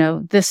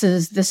 this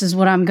is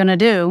what I'm going to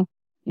do.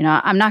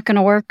 I'm not going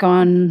to work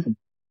on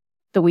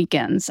the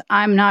weekends.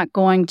 I'm not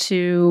going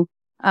to,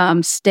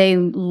 stay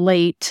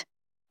late,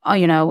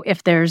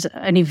 if there's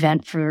an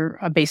event for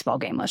a baseball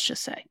game, let's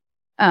just say.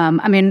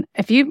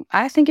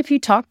 I think if you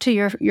talk to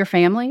your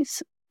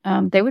families,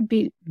 they would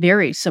be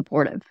very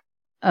supportive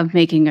of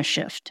making a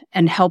shift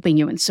and helping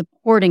you and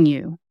supporting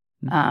you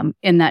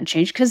in that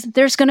change. Because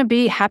there's going to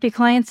be happy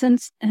clients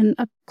and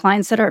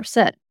clients that are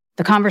upset.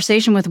 The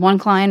conversation with one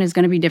client is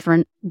going to be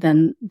different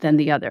than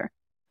the other.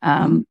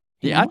 I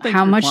think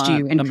how much do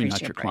you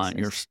increase your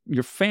client?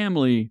 Your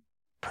family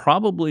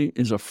probably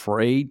is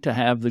afraid to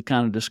have the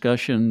kind of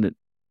discussion that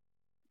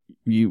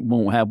you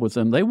won't have with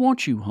them. They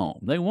want you home.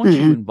 They want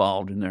you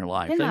involved in their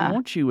life. Yeah. They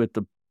want you at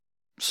the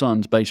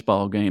son's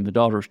baseball game, the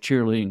daughter's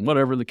cheerleading,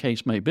 whatever the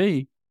case may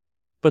be.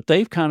 But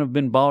they've kind of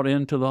been bought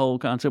into the whole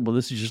concept, well,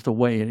 this is just the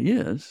way it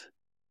is.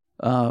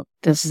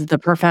 This is the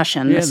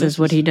profession. Yeah, this is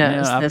what he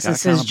does. This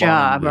is his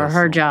job or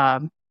her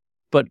job.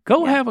 But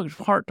go have a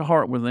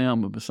heart-to-heart with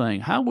them of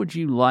saying, how would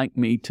you like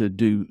me to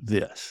do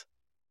this?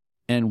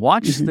 And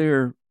watch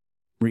their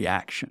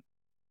reaction.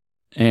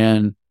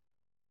 And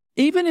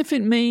even if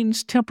it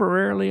means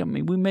temporarily, I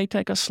mean, we may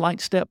take a slight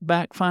step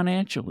back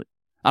financially.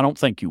 I don't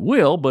think you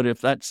will, but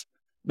if that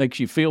makes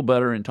you feel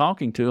better in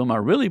talking to them, I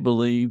really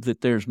believe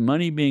that there's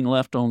money being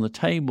left on the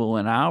table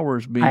and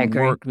hours being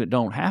worked that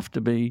don't have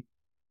to be,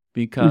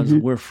 because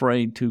we're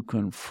afraid to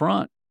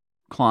confront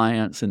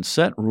clients and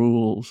set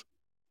rules.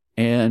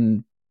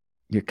 And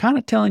you're kind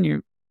of telling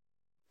your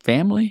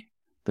family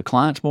the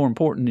client's more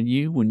important than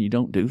you when you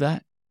don't do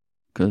that.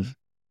 Because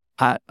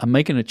I'm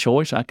making a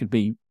choice. I could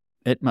be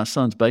at my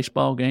son's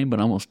baseball game, but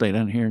I'm going to stay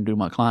down here and do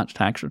my client's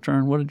tax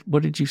return.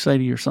 What did you say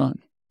to your son?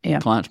 Yeah.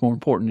 The client's more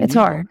important than you. It's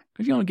hard.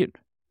 Because you only get,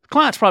 the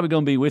client's probably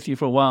going to be with you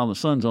for a while, and the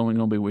son's only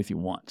going to be with you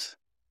once.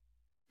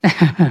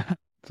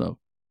 So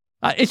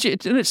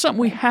it's something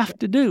we have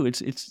to do.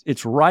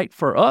 It's right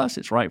for us.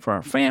 It's right for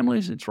our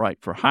families. It's right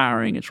for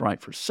hiring. It's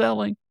right for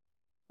selling.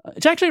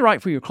 It's actually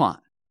right for your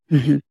client.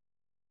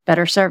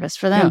 Better service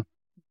for them. Yeah.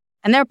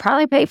 And they'll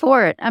probably pay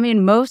for it. I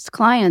mean, most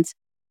clients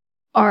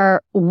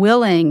are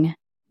willing,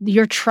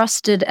 you're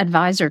trusted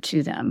advisor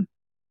to them.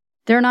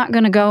 They're not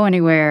going to go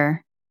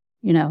anywhere,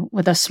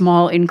 with a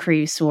small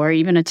increase or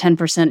even a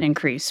 10%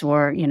 increase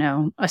or,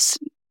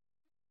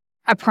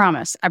 I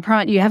promise,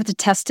 you have to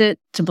test it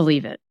to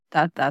believe it.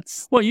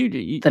 That's well, the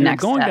you're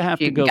next going step. to have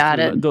to go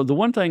through the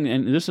one thing,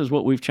 and this is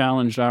what we've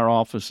challenged our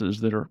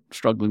offices that are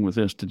struggling with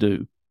this to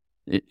do,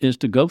 is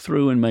to go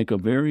through and make a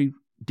very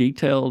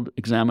detailed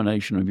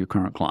examination of your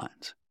current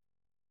clients.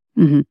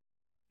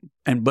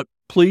 But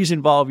please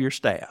involve your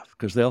staff,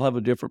 because they'll have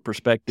a different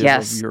perspective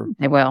of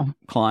your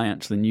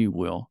clients than you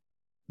will.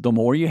 The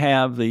more you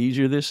have, the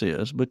easier this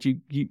is. But you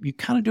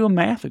kind of do a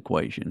math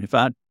equation. If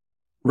I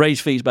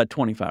raise fees by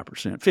 25%,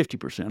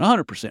 50%,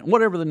 100%,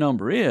 whatever the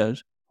number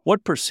is,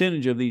 what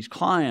percentage of these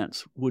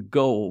clients would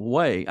go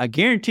away? I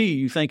guarantee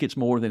you think it's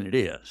more than it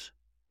is.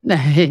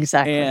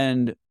 Exactly.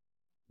 And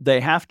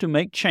they have to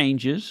make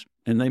changes,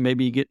 and they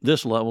maybe get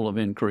this level of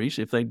increase.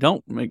 If they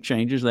don't make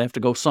changes, they have to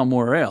go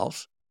somewhere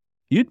else.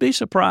 You'd be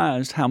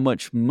surprised how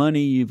much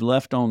money you've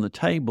left on the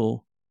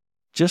table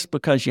just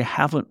because you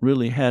haven't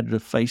really had a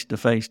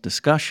face-to-face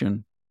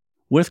discussion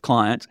with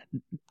clients.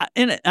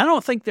 And I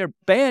don't think they're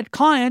bad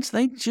clients.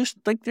 They just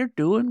think they're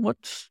doing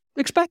what's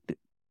expected.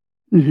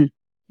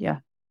 Yeah.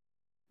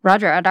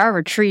 Roger, at our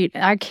retreat,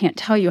 I can't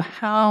tell you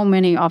how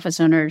many office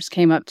owners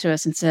came up to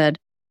us and said,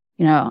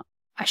 I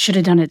should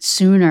have done it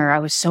sooner. I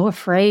was so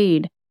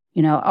afraid,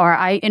 or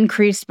I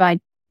increased by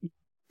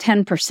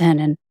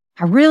 10% and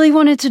I really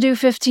wanted to do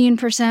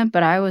 15%,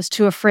 but I was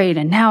too afraid.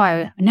 And now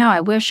I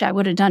wish I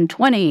would have done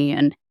 20.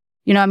 And,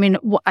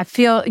 I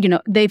feel,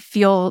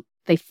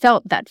 they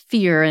felt that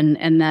fear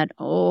and that,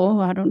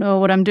 I don't know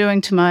what I'm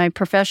doing to my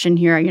profession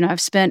here.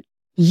 I've spent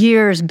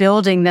years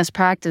building this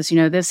practice.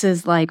 This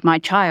is like my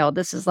child.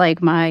 This is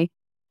like my,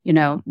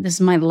 this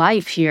is my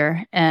life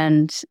here.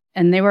 And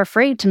they were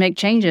afraid to make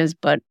changes,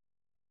 but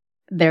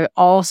they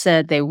all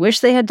said they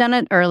wish they had done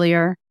it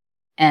earlier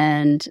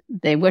and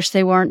they wish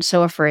they weren't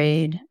so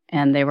afraid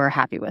and they were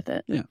happy with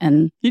it. Yeah.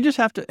 And you just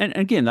have to, and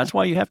again, that's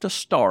why you have to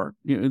start.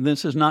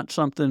 This is not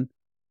something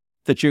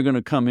that you're going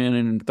to come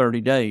in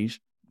 30 days.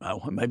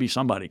 Well, maybe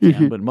somebody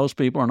can, but most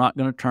people are not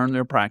going to turn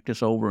their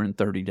practice over in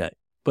 30 days.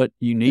 But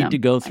you need to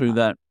go through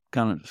that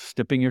kind of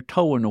dipping your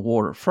toe in the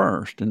water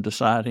first and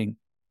deciding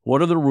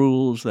what are the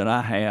rules that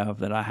I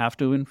have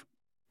to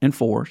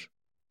enforce.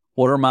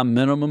 What are my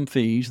minimum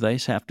fees? They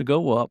have to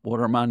go up. What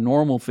are my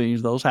normal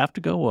fees? Those have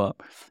to go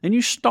up. And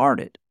you start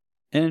it.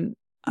 And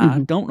I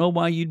don't know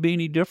why you'd be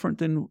any different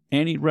than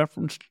Annie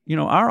referenced,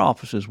 our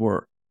offices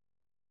were.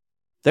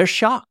 They're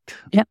shocked.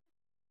 Yeah.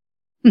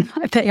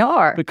 They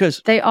are.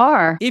 Because they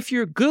are. If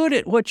you're good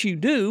at what you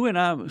do, and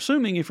I'm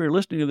assuming if you're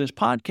listening to this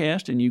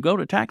podcast and you go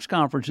to tax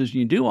conferences and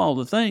you do all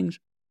the things,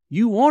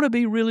 you want to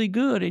be really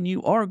good and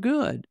you are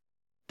good.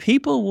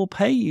 People will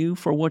pay you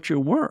for what you're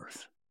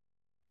worth.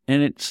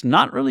 And it's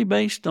not really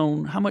based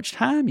on how much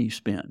time you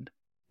spend.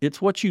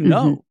 It's what you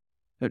know.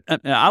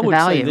 I would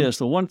say this,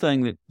 the one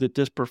thing that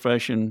this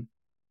profession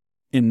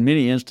in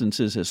many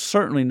instances has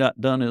certainly not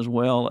done as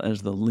well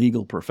as the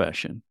legal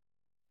profession,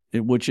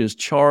 which is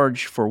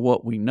charge for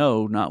what we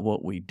know, not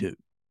what we do.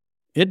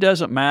 It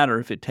doesn't matter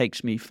if it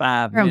takes me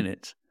 5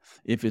 minutes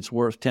if it's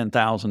worth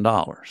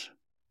 $10,000.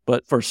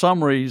 But for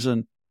some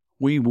reason,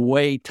 we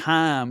weigh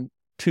time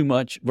too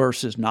much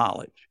versus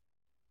knowledge.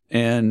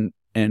 And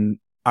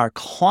our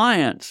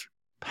clients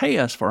pay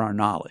us for our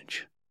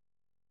knowledge.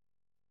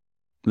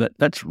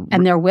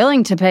 And they're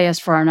willing to pay us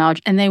for our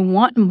knowledge, and they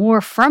want more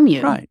from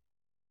you. Right.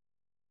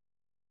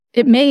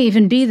 It may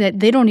even be that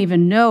they don't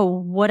even know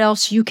what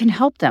else you can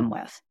help them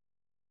with.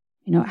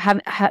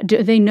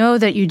 Do they know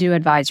that you do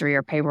advisory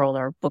or payroll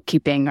or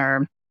bookkeeping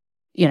or,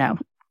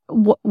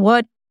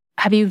 what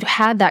have you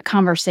had that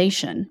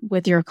conversation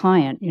with your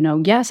client?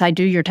 Yes, I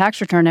do your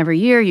tax return every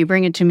year. You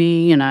bring it to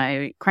me and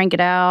I crank it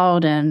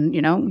out and,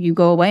 you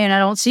go away and I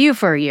don't see you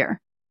for a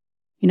year.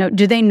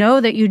 Do they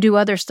know that you do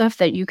other stuff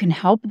that you can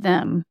help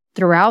them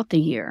throughout the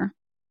year,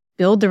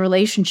 build the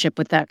relationship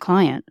with that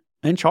client?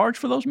 And charge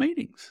for those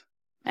meetings.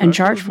 And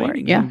charge for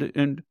it, yeah.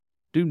 And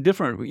do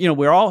different.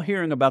 We're all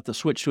hearing about the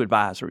switch to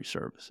advisory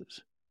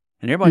services.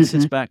 And everybody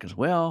sits back and says,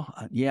 well,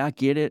 yeah, I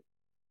get it.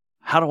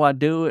 How do I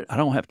do it? I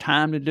don't have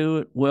time to do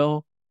it.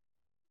 Well,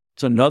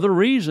 it's another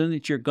reason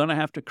that you're going to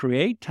have to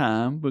create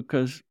time,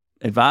 because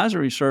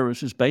advisory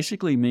services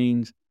basically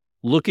means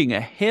looking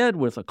ahead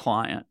with a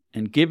client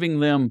and giving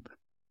them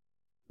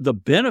the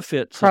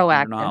benefits of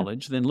their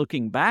knowledge, then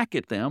looking back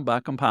at them by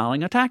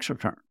compiling a tax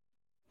return.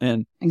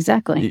 And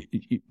exactly,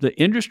 the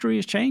industry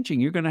is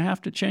changing. You're going to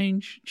have to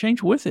change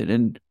with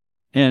it.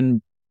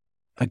 And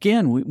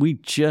again, we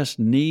just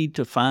need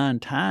to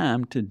find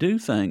time to do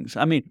things.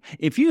 I mean,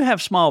 if you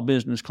have small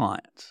business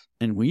clients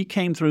and we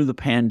came through the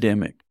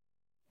pandemic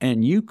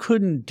and you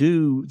couldn't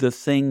do the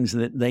things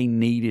that they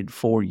needed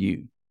for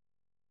you,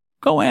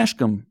 go ask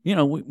them.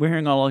 We're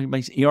hearing all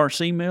these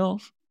ERC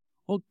mills.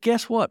 Well,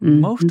 guess what?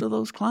 Most of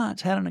those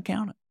clients had an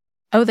accountant.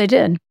 Oh, they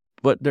did.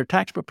 But their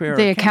tax preparer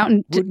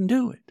accountant wouldn't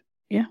do it.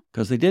 Yeah.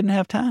 Because they didn't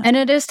have time. And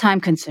it is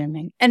time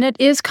consuming. And it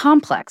is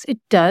complex. It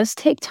does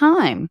take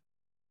time.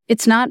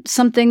 It's not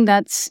something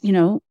that's,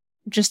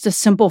 just a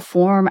simple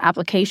form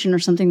application or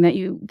something that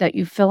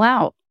you fill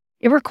out.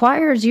 It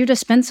requires you to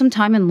spend some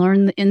time and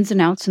learn the ins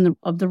and outs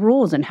of the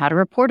rules and how to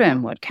report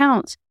them, what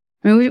counts.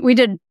 I mean, we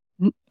did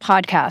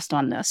podcast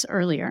on this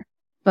earlier,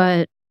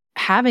 but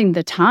having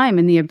the time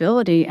and the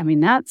ability, I mean,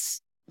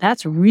 that's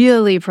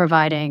really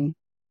providing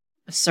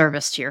a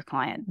service to your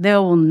client. They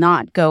will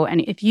not go,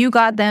 and if you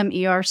got them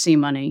ERC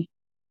money,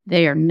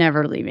 they are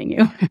never leaving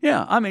you.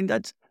 Yeah, I mean,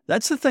 that's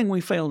the thing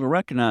we fail to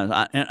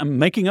recognize. I'm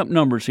making up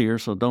numbers here,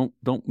 so don't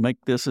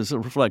make this as a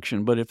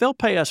reflection. But if they'll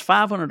pay us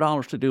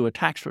 $500 to do a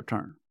tax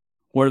return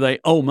where they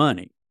owe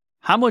money,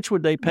 how much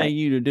would they pay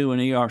you to do an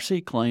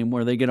ERC claim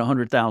where they get a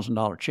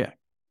 $100,000 check?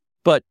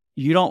 But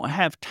you don't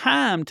have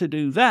time to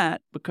do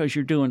that because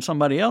you're doing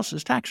somebody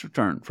else's tax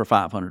return for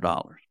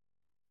 $500.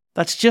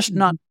 That's just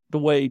not the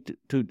way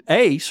to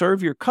A,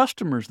 serve your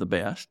customers the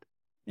best,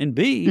 and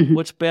B,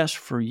 what's best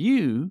for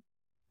you,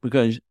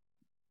 because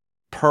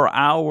per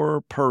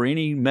hour, per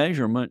any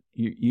measurement,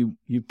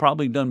 you've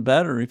probably done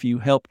better if you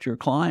helped your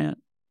client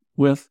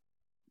with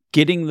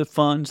getting the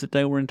funds that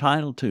they were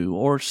entitled to,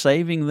 or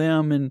saving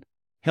them and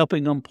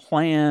helping them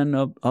plan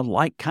a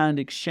like-kind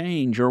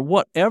exchange, or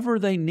whatever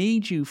they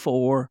need you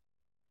for.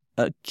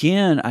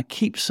 Again, I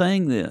keep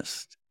saying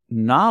this,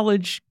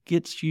 knowledge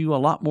gets you a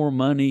lot more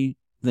money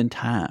than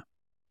time.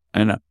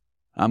 And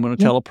I'm going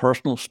to tell a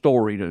personal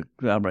story to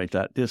corroborate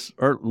that.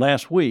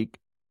 Last week,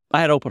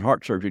 I had open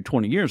heart surgery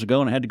 20 years ago,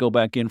 and I had to go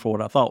back in for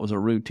what I thought was a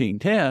routine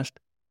test,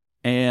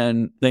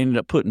 and they ended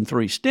up putting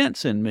 3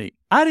 stents in me.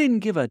 I didn't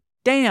give a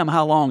damn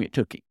how long it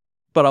took him,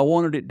 but I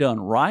wanted it done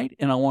right,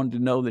 and I wanted to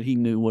know that he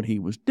knew what he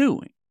was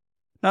doing.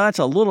 Now, that's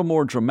a little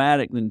more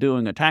dramatic than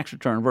doing a tax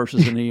return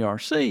versus an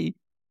ERC,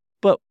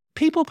 but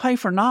people pay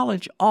for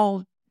knowledge.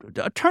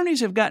 Attorneys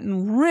have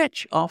gotten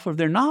rich off of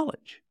their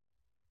knowledge.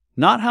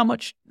 Not how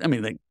much,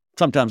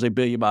 sometimes they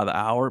bill you by the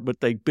hour,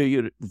 but they bill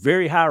you at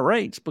very high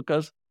rates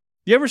because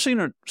you ever seen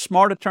a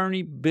smart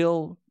attorney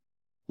bill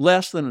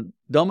less than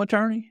a dumb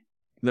attorney?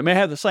 They may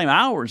have the same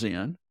hours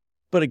in,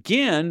 but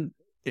again,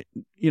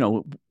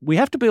 we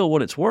have to bill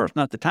what it's worth,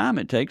 not the time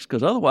it takes,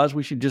 because otherwise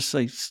we should just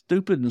say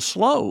stupid and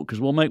slow,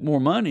 because we'll make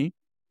more money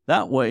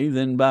that way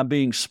than by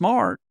being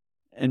smart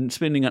and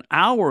spending an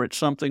hour at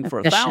something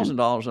for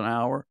 $1,000 an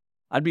hour.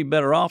 I'd be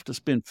better off to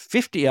spend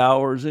 50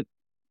 hours at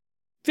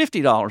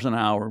 $50 an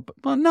hour,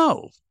 but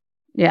no.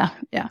 Yeah.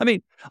 I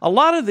mean, a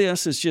lot of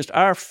this is just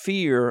our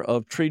fear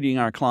of treating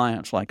our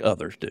clients like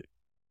others do.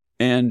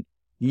 And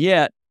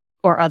yet...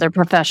 Or other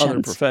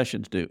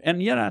professions do.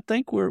 And yet I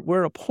think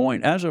we're at a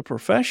point as a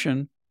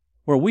profession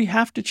where we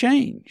have to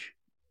change.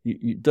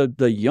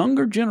 The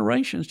younger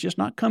generation's just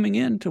not coming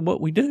into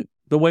what we do,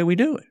 the way we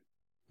do it.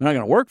 They're not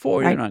going to work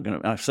for you. Right. They're not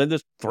going to, I've said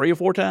this 3 or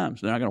 4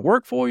 times. They're not going to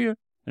work for you.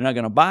 They're not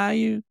going to buy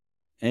you.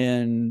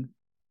 And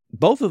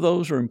both of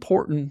those are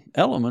important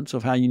elements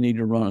of how you need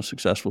to run a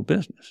successful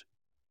business.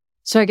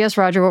 So I guess,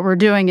 Roger, what we're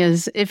doing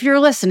is, if you're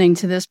listening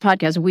to this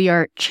podcast, we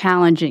are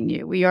challenging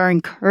you. We are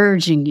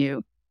encouraging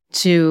you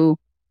to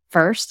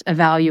first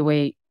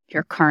evaluate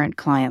your current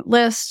client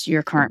list,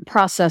 your current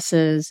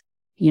processes,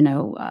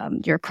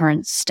 your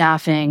current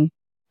staffing,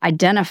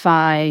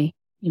 identify,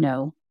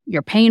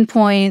 your pain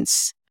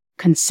points,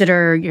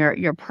 consider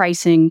your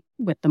pricing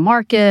with the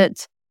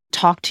market,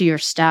 talk to your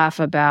staff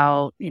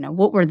about,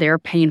 what were their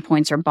pain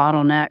points or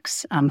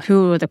bottlenecks,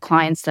 who are the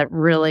clients that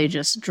really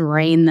just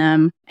drain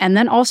them. And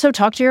then also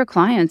talk to your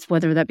clients,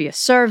 whether that be a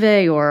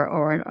survey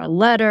or a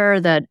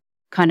letter that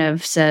kind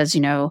of says,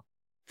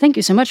 thank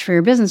you so much for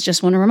your business.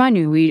 Just want to remind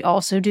you, we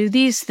also do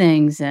these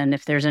things. And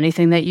if there's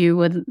anything that you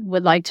would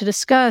like to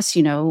discuss,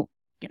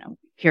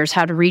 here's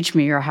how to reach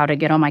me or how to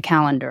get on my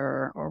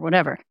calendar or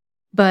whatever.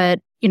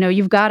 But,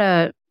 you've got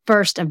to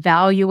first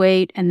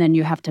evaluate, and then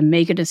you have to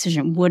make a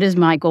decision. What is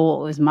my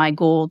goal? Is my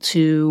goal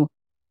to,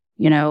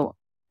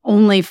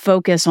 only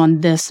focus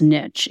on this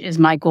niche? Is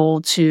my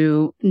goal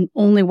to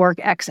only work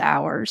X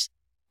hours?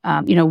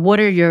 what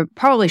are your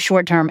probably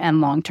short-term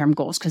and long-term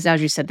goals? Because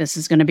as you said, this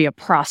is going to be a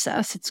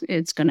process.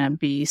 It's going to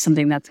be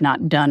something that's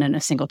not done in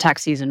a single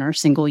tax season or a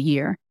single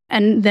year.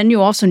 And then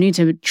you also need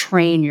to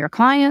train your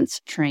clients,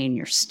 train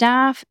your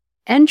staff,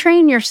 and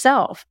train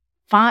yourself.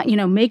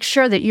 Make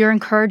sure that you're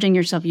encouraging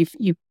yourself.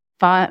 You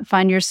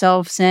find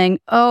yourself saying,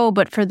 "Oh,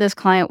 but for this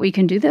client, we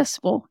can do this."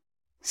 Well,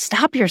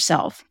 stop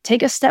yourself.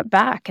 Take a step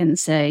back and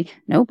say,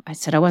 "Nope, I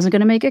said I wasn't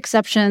going to make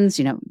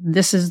exceptions.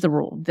 This is the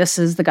rule. This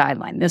is the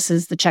guideline. This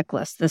is the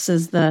checklist. This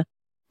is the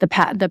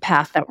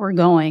path that we're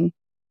going,"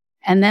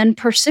 and then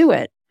pursue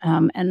it.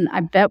 And I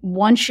bet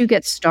once you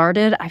get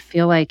started, I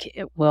feel like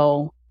it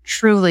will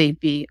truly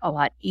be a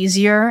lot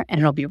easier, and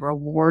it'll be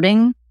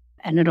rewarding,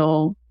 and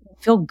it'll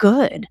feel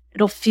good.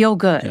 It'll feel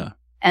good. Yeah.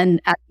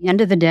 And at the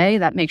end of the day,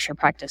 that makes your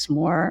practice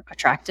more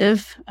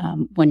attractive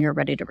when you're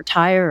ready to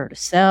retire or to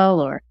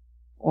sell or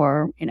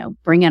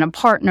bring in a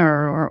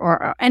partner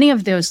or any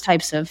of those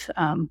types of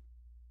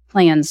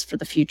plans for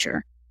the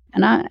future.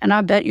 And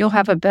I bet you'll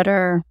have a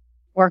better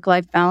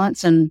work-life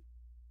balance and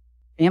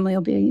family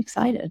will be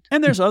excited.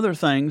 And there's other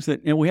things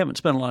that we haven't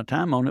spent a lot of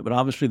time on it, but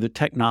obviously the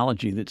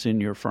technology that's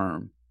in your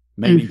firm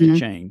may need to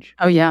change.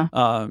 Oh, yeah.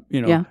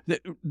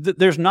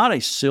 There's not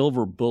a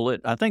silver bullet.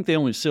 I think the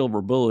only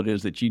silver bullet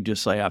is that you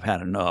just say, "I've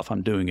had enough.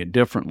 I'm doing it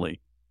differently."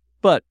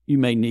 But you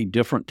may need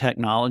different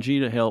technology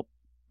to help,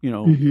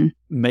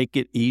 make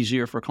it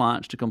easier for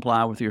clients to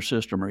comply with your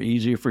system, or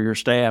easier for your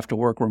staff to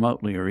work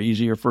remotely, or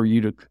easier for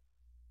you to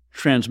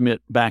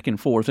transmit back and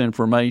forth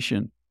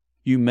information.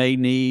 You may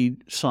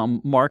need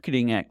some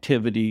marketing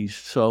activities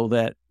so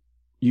that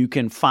you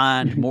can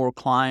find more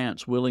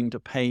clients willing to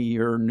pay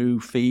your new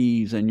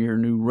fees and your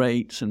new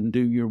rates and do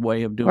your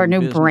way of doing business.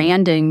 Or new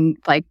branding,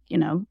 like,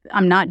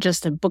 I'm not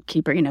just a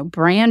bookkeeper,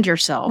 brand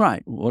yourself.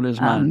 Right. What is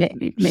my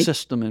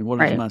system and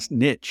what is my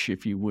niche,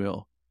 if you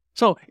will?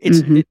 So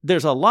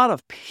there's a lot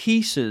of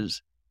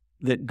pieces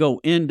that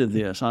go into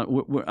this. I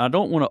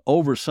don't want to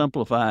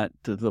oversimplify it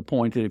to the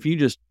point that if you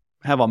just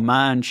have a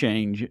mind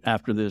change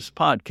after this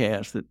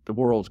podcast that the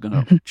world's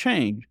going to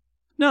change.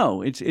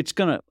 No, it's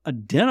going to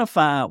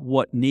identify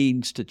what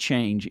needs to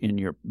change in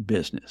your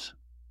business.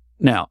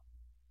 Now,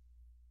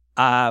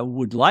 I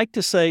would like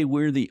to say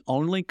we're the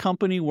only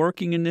company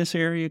working in this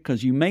area,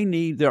 because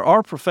there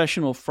are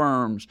professional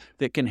firms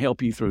that can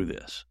help you through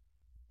this,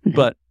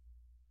 but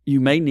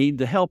you may need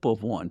the help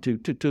of one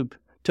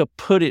to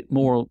put it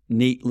more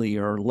neatly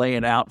or lay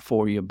it out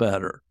for you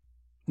better.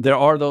 There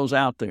are those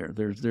out there.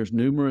 There's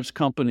numerous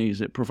companies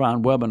that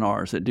provide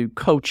webinars, that do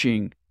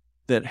coaching,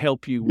 that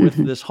help you with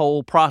this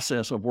whole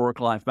process of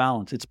work-life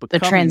balance. It's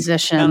becoming the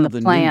transition, kind of the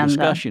new plan,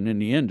 discussion in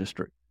the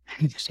industry.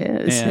 It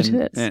is.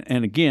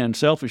 And again,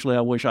 selfishly,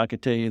 I wish I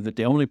could tell you that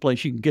the only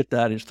place you can get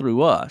that is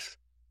through us,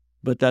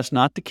 but that's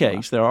not the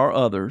case. There are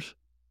others,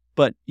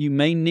 but you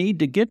may need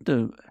to get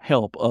the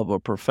help of a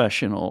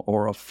professional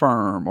or a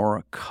firm or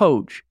a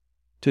coach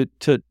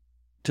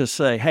to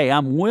say, "Hey,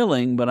 I'm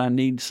willing, but I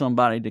need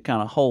somebody to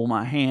kind of hold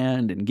my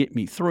hand and get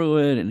me through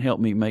it and help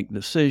me make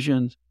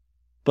decisions."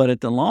 But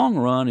at the long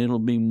run, it'll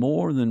be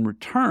more than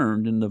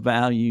returned in the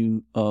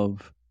value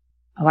of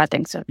I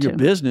think so too. Your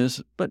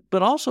business, but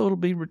also it'll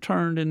be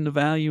returned in the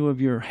value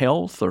of your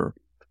health, or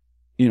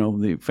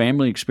the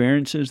family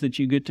experiences that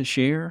you get to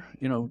share.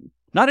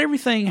 Not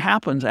everything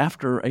happens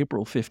after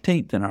April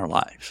 15th in our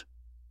lives,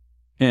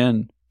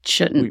 and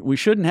we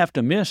shouldn't have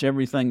to miss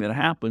everything that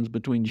happens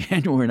between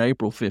January and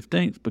April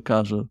 15th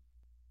because of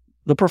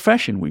the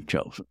profession we've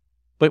chosen.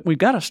 But we've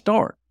got to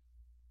start.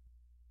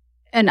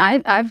 And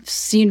I've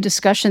seen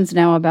discussions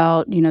now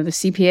about, the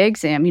CPA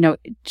exam,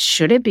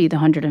 should it be the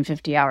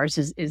 150 hours?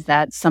 Is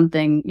that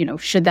something,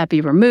 should that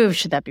be removed?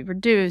 Should that be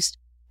reduced?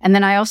 And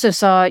then I also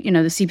saw,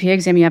 the CPA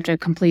exam, you have to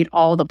complete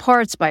all the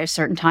parts by a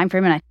certain time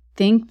frame. And I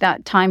think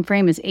that time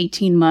frame is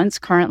 18 months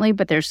currently,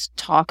 but there's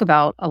talk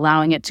about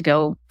allowing it to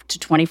go to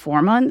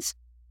 24 months.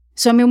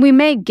 So,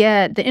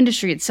 the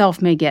industry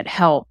itself may get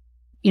help,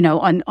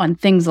 on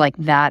things like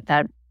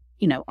that,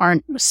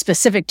 aren't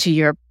specific to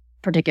your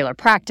particular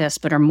practice,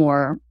 but are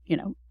more,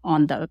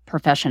 on the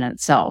profession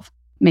itself,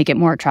 make it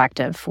more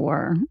attractive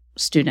for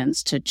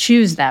students to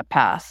choose that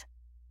path.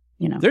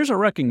 There's a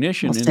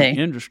recognition in the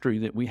industry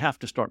that we have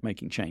to start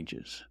making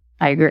changes.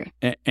 I agree.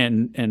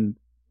 And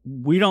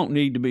we don't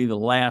need to be the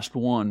last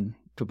one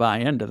to buy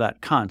into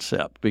that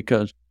concept,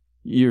 because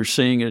you're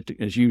seeing it,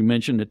 as you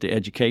mentioned, at the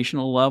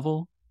educational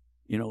level,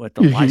 at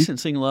the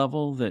licensing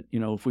level, that,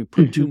 if we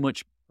put too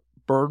much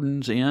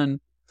burdens in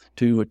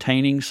to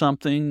attaining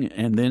something,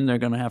 and then they're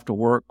going to have to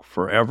work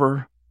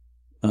forever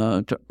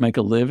to make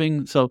a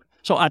living. So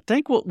I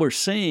think what we're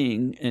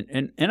seeing,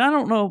 and I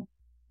don't know,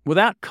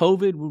 without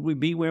COVID, would we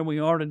be where we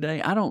are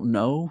today? I don't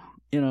know.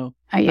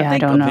 I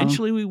think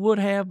eventually we would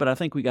have, but I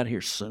think we got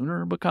here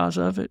sooner because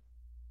of it.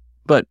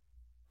 But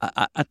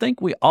I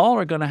think we all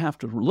are going to have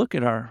to look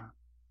at our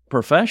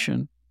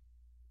profession,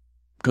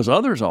 because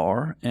others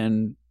are,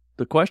 and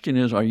the question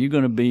is, are you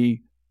going to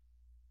be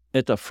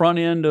at the front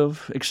end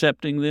of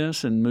accepting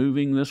this and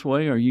moving this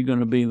way? Or are you going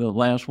to be the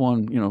last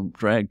one,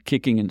 dragged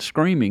kicking and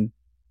screaming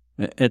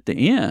at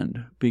the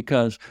end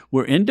because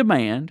we're in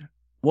demand.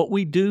 What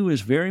we do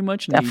is very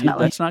much needed.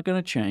 Definitely. That's not going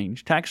to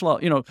change. Tax law,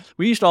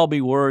 we used to all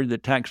be worried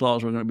that tax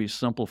laws were going to be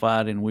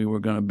simplified and we were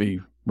going to be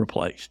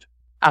replaced.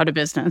 Out of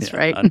business, Yeah,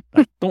 right?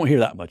 I don't hear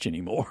that much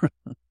anymore.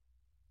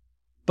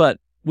 But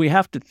we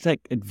have to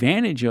take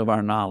advantage of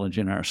our knowledge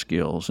and our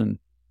skills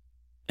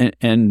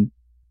and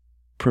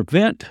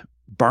prevent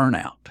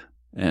burnout.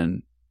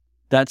 And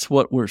that's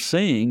what we're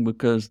seeing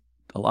because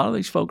a lot of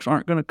these folks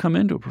aren't going to come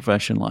into a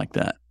profession like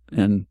that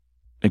and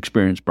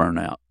experience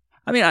burnout.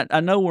 I mean, I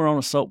know we're on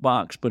a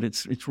soapbox, but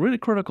it's really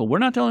critical. We're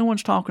not the only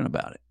ones talking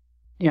about it.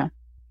 Yeah.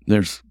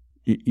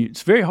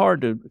 It's very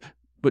hard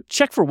but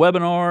check for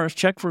webinars,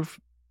 check for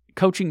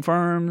coaching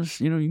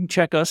firms. You can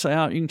check us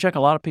out. You can check a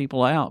lot of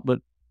people out,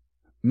 but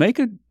make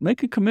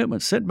a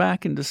commitment. Sit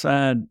back and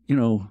decide,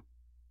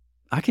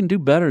 I can do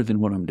better than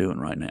what I'm doing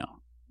right now.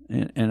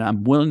 And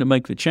I'm willing to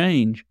make the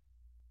change,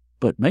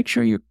 but make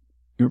sure your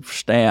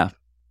staff,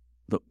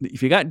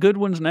 if you got good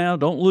ones now,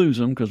 don't lose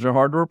them because they're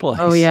hard to replace.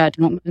 Oh, yeah.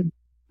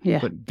 Yeah.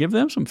 But give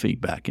them some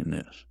feedback in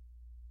this.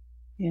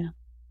 Yeah.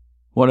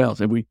 What else?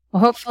 Have we?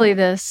 Well, hopefully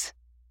this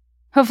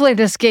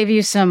gave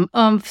you some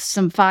oomph,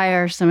 some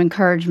fire, some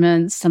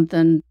encouragement,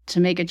 something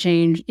to make a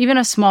change, even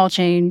a small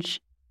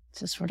change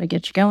to sort of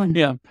get you going.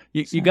 Yeah.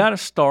 You got to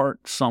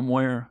start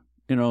somewhere.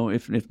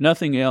 If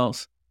nothing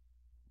else,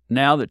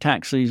 now that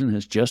tax season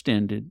has just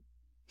ended,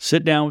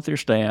 sit down with your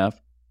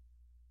staff.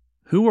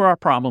 Who are our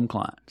problem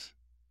clients?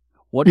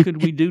 What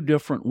could we do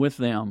different with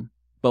them,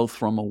 both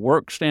from a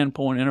work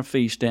standpoint and a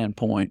fee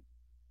standpoint?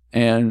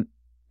 And,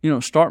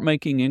 start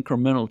making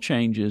incremental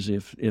changes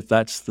if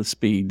that's the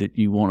speed that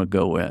you want to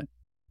go at.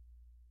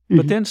 Mm-hmm.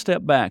 But then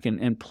step back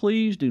and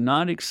please do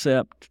not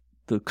accept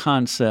the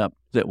concept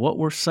that what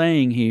we're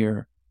saying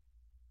here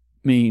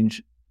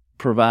means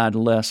provide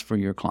less for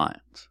your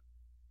clients.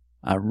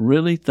 I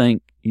really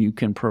think you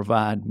can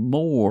provide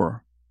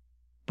more,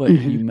 but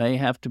you may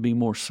have to be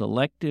more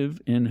selective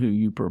in who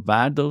you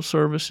provide those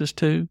services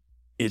to.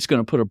 It's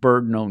going to put a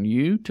burden on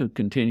you to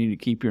continue to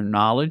keep your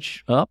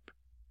knowledge up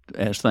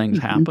as things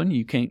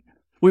happen.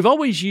 We've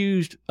always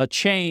used a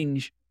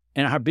change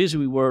and how busy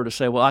we were to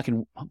say, well, I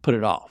can put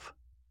it off.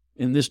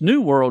 In this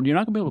new world, you're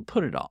not going to be able to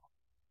put it off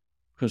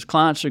because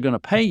clients are going to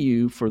pay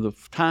you for the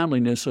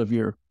timeliness of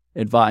your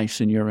advice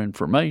and your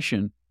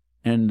information.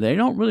 And they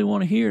don't really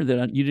want to hear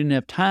that you didn't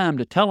have time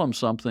to tell them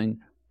something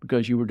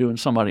because you were doing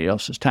somebody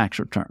else's tax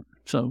return.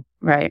 So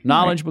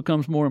knowledge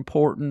becomes more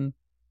important.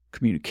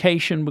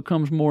 Communication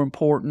becomes more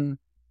important.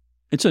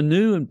 It's a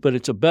new, but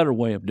it's a better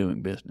way of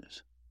doing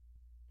business.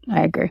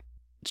 I agree.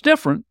 It's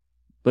different,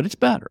 but it's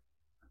better.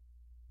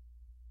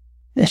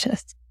 It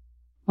is.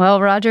 Well,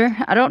 Roger,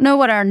 I don't know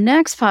what our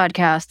next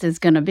podcast is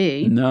going to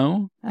be.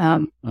 No.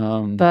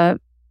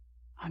 But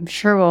I'm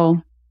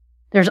sure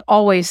there's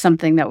always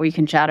something that we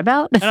can chat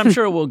about. And I'm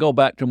sure we'll go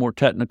back to more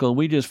technical.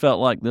 We just felt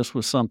like this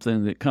was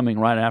something that coming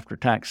right after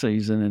tax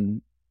season,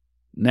 and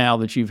now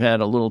that you've had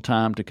a little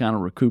time to kind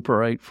of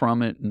recuperate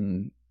from it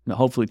and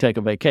hopefully take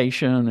a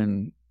vacation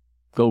and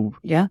go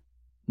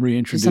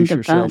reintroduce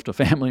yourself to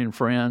family and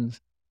friends.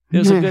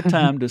 It's a good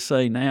time to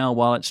say now,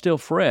 while it's still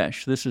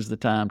fresh, this is the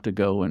time to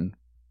go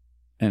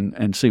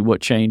and see what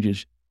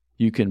changes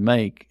you can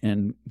make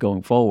and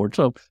going forward.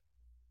 So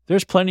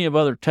there's plenty of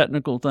other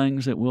technical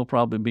things that we'll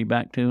probably be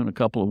back to in a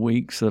couple of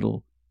weeks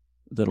that'll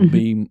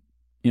be,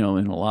 in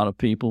a lot of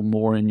people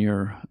more in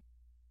your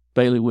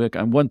bailiwick.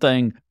 And one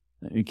thing,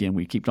 again,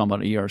 we keep talking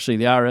about ERC.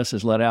 The IRS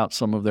has let out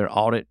some of their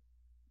audit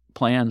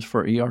plans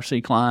for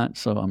ERC clients,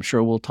 so I'm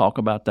sure we'll talk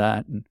about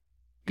that and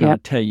kind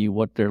of tell you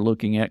what they're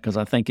looking at because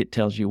I think it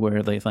tells you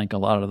where they think a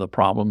lot of the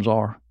problems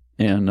are.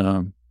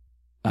 And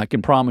I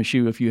can promise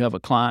you if you have a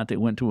client that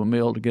went to a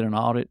mill to get an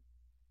audit,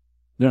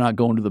 they're not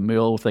going to the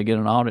mill. If they get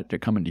an audit, they're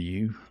coming to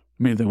you.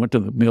 I mean, if they went to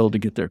the mill to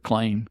get their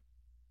claim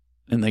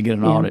and they get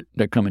an audit,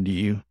 they're coming to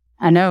you.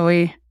 I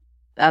know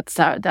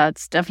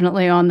that's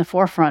definitely on the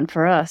forefront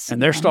for us.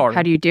 And they're starting.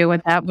 How do you deal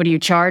with that? What do you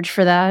charge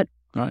for that?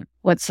 Right.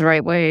 What's the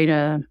right way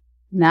to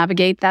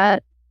navigate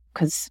that?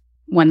 Because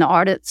when the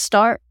audits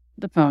start,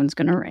 the phone's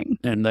going to ring.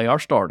 And they are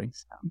starting.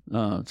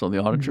 So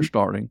the audits are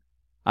starting.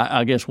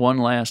 I guess one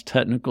last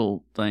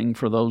technical thing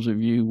for those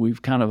of you,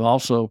 we've kind of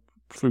also,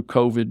 through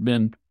COVID,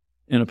 been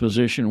in a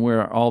position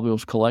where all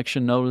those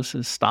collection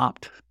notices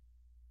stopped.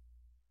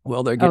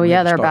 Well, they're getting ready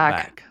to they're start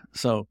back.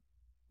 So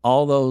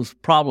all those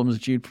problems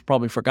that you'd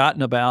probably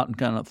forgotten about and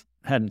kind of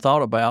hadn't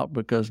thought about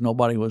because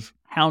nobody was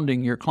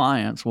hounding your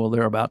clients, well,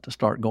 they're about to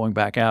start going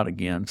back out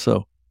again.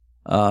 So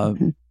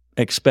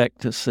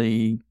expect to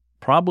see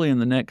probably in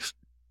the next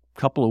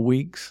couple of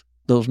weeks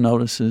those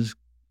notices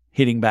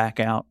hitting back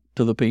out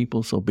to the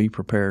people. So be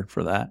prepared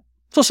for that.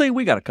 So see,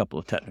 we got a couple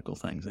of technical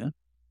things in.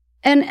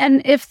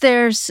 And if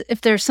there's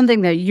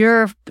something that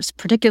you're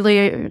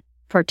particularly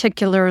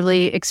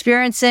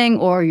experiencing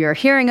or you're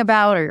hearing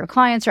about or your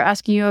clients are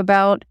asking you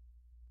about,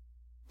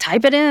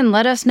 type it in.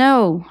 Let us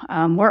know.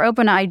 We're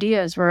open to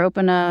ideas. We're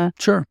open to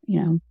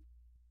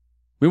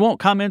we want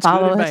comments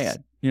good and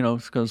bad.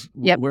 Because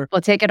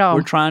we'll take it all.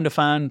 We're trying to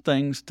find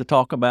things to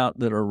talk about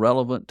that are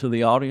relevant to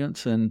the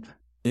audience, and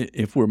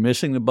if we're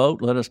missing the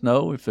boat, let us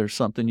know. If there's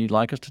something you'd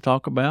like us to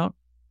talk about,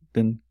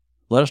 then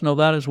let us know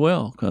that as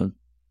well. Because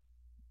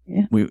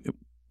we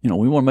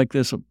want to make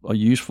this a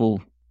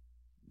useful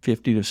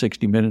 50 to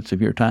 60 minutes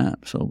of your time.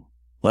 So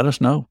let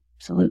us know.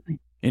 Absolutely.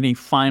 Any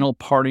final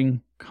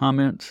parting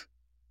comments?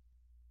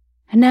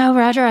 No,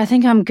 Roger, I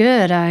think I'm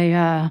good.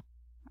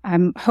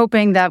 I'm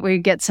hoping that we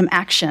get some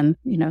action,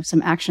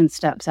 some action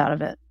steps out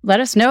of it. Let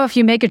us know if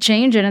you make a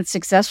change and it's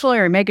successful,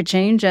 or you make a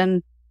change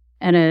and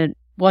it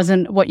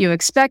wasn't what you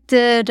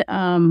expected.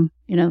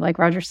 Like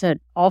Roger said,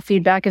 all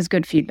feedback is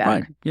good feedback.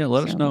 Right. Yeah,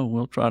 let us know.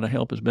 We'll try to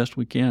help as best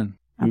we can.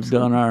 Absolutely.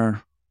 We've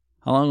done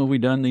how long have we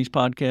done these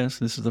podcasts?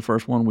 This is the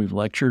first one we've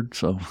lectured,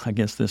 so I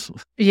guess this...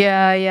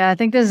 Yeah, I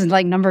think this is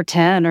like number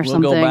 10 or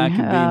something. We'll go back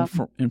and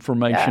be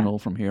informational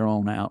from here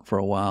on out for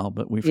a while,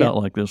 but we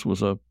felt like this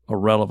was a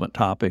relevant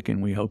topic,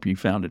 and we hope you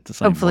found it the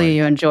same way. Hopefully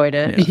you enjoyed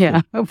it.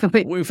 Yeah,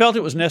 hopefully. We felt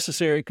it was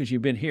necessary because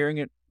you've been hearing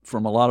it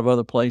from a lot of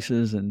other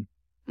places, and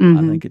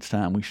I think it's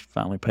time we should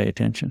finally pay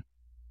attention.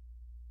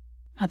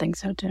 I think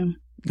so, too.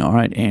 All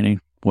right, Annie.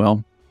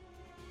 Well,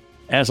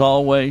 as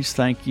always,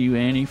 thank you,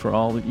 Annie, for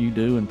all that you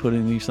do in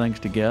putting these things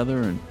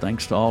together, and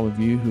thanks to all of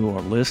you who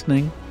are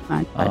listening.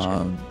 My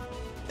pleasure.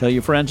 Tell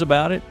your friends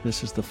about it.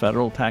 This is the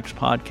Federal Tax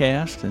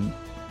Podcast, and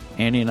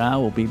Annie and I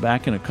will be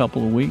back in a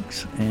couple of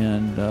weeks,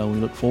 and we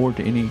look forward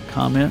to any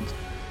comments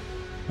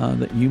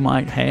that you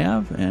might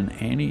have. And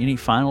Annie, any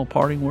final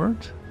parting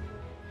words?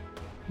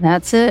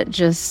 That's it.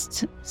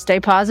 Just stay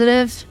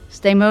positive,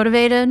 stay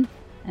motivated,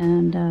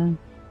 and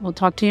we'll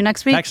talk to you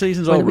next week. Tax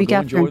season's over. Go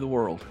enjoy the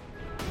world.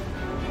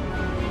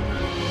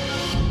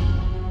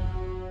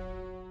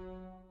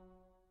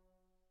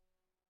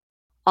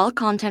 All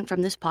content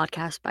from this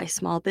podcast by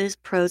Small Biz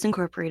Pros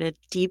Incorporated,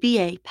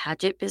 DBA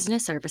Padgett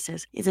Business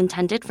Services, is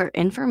intended for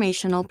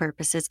informational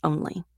purposes only.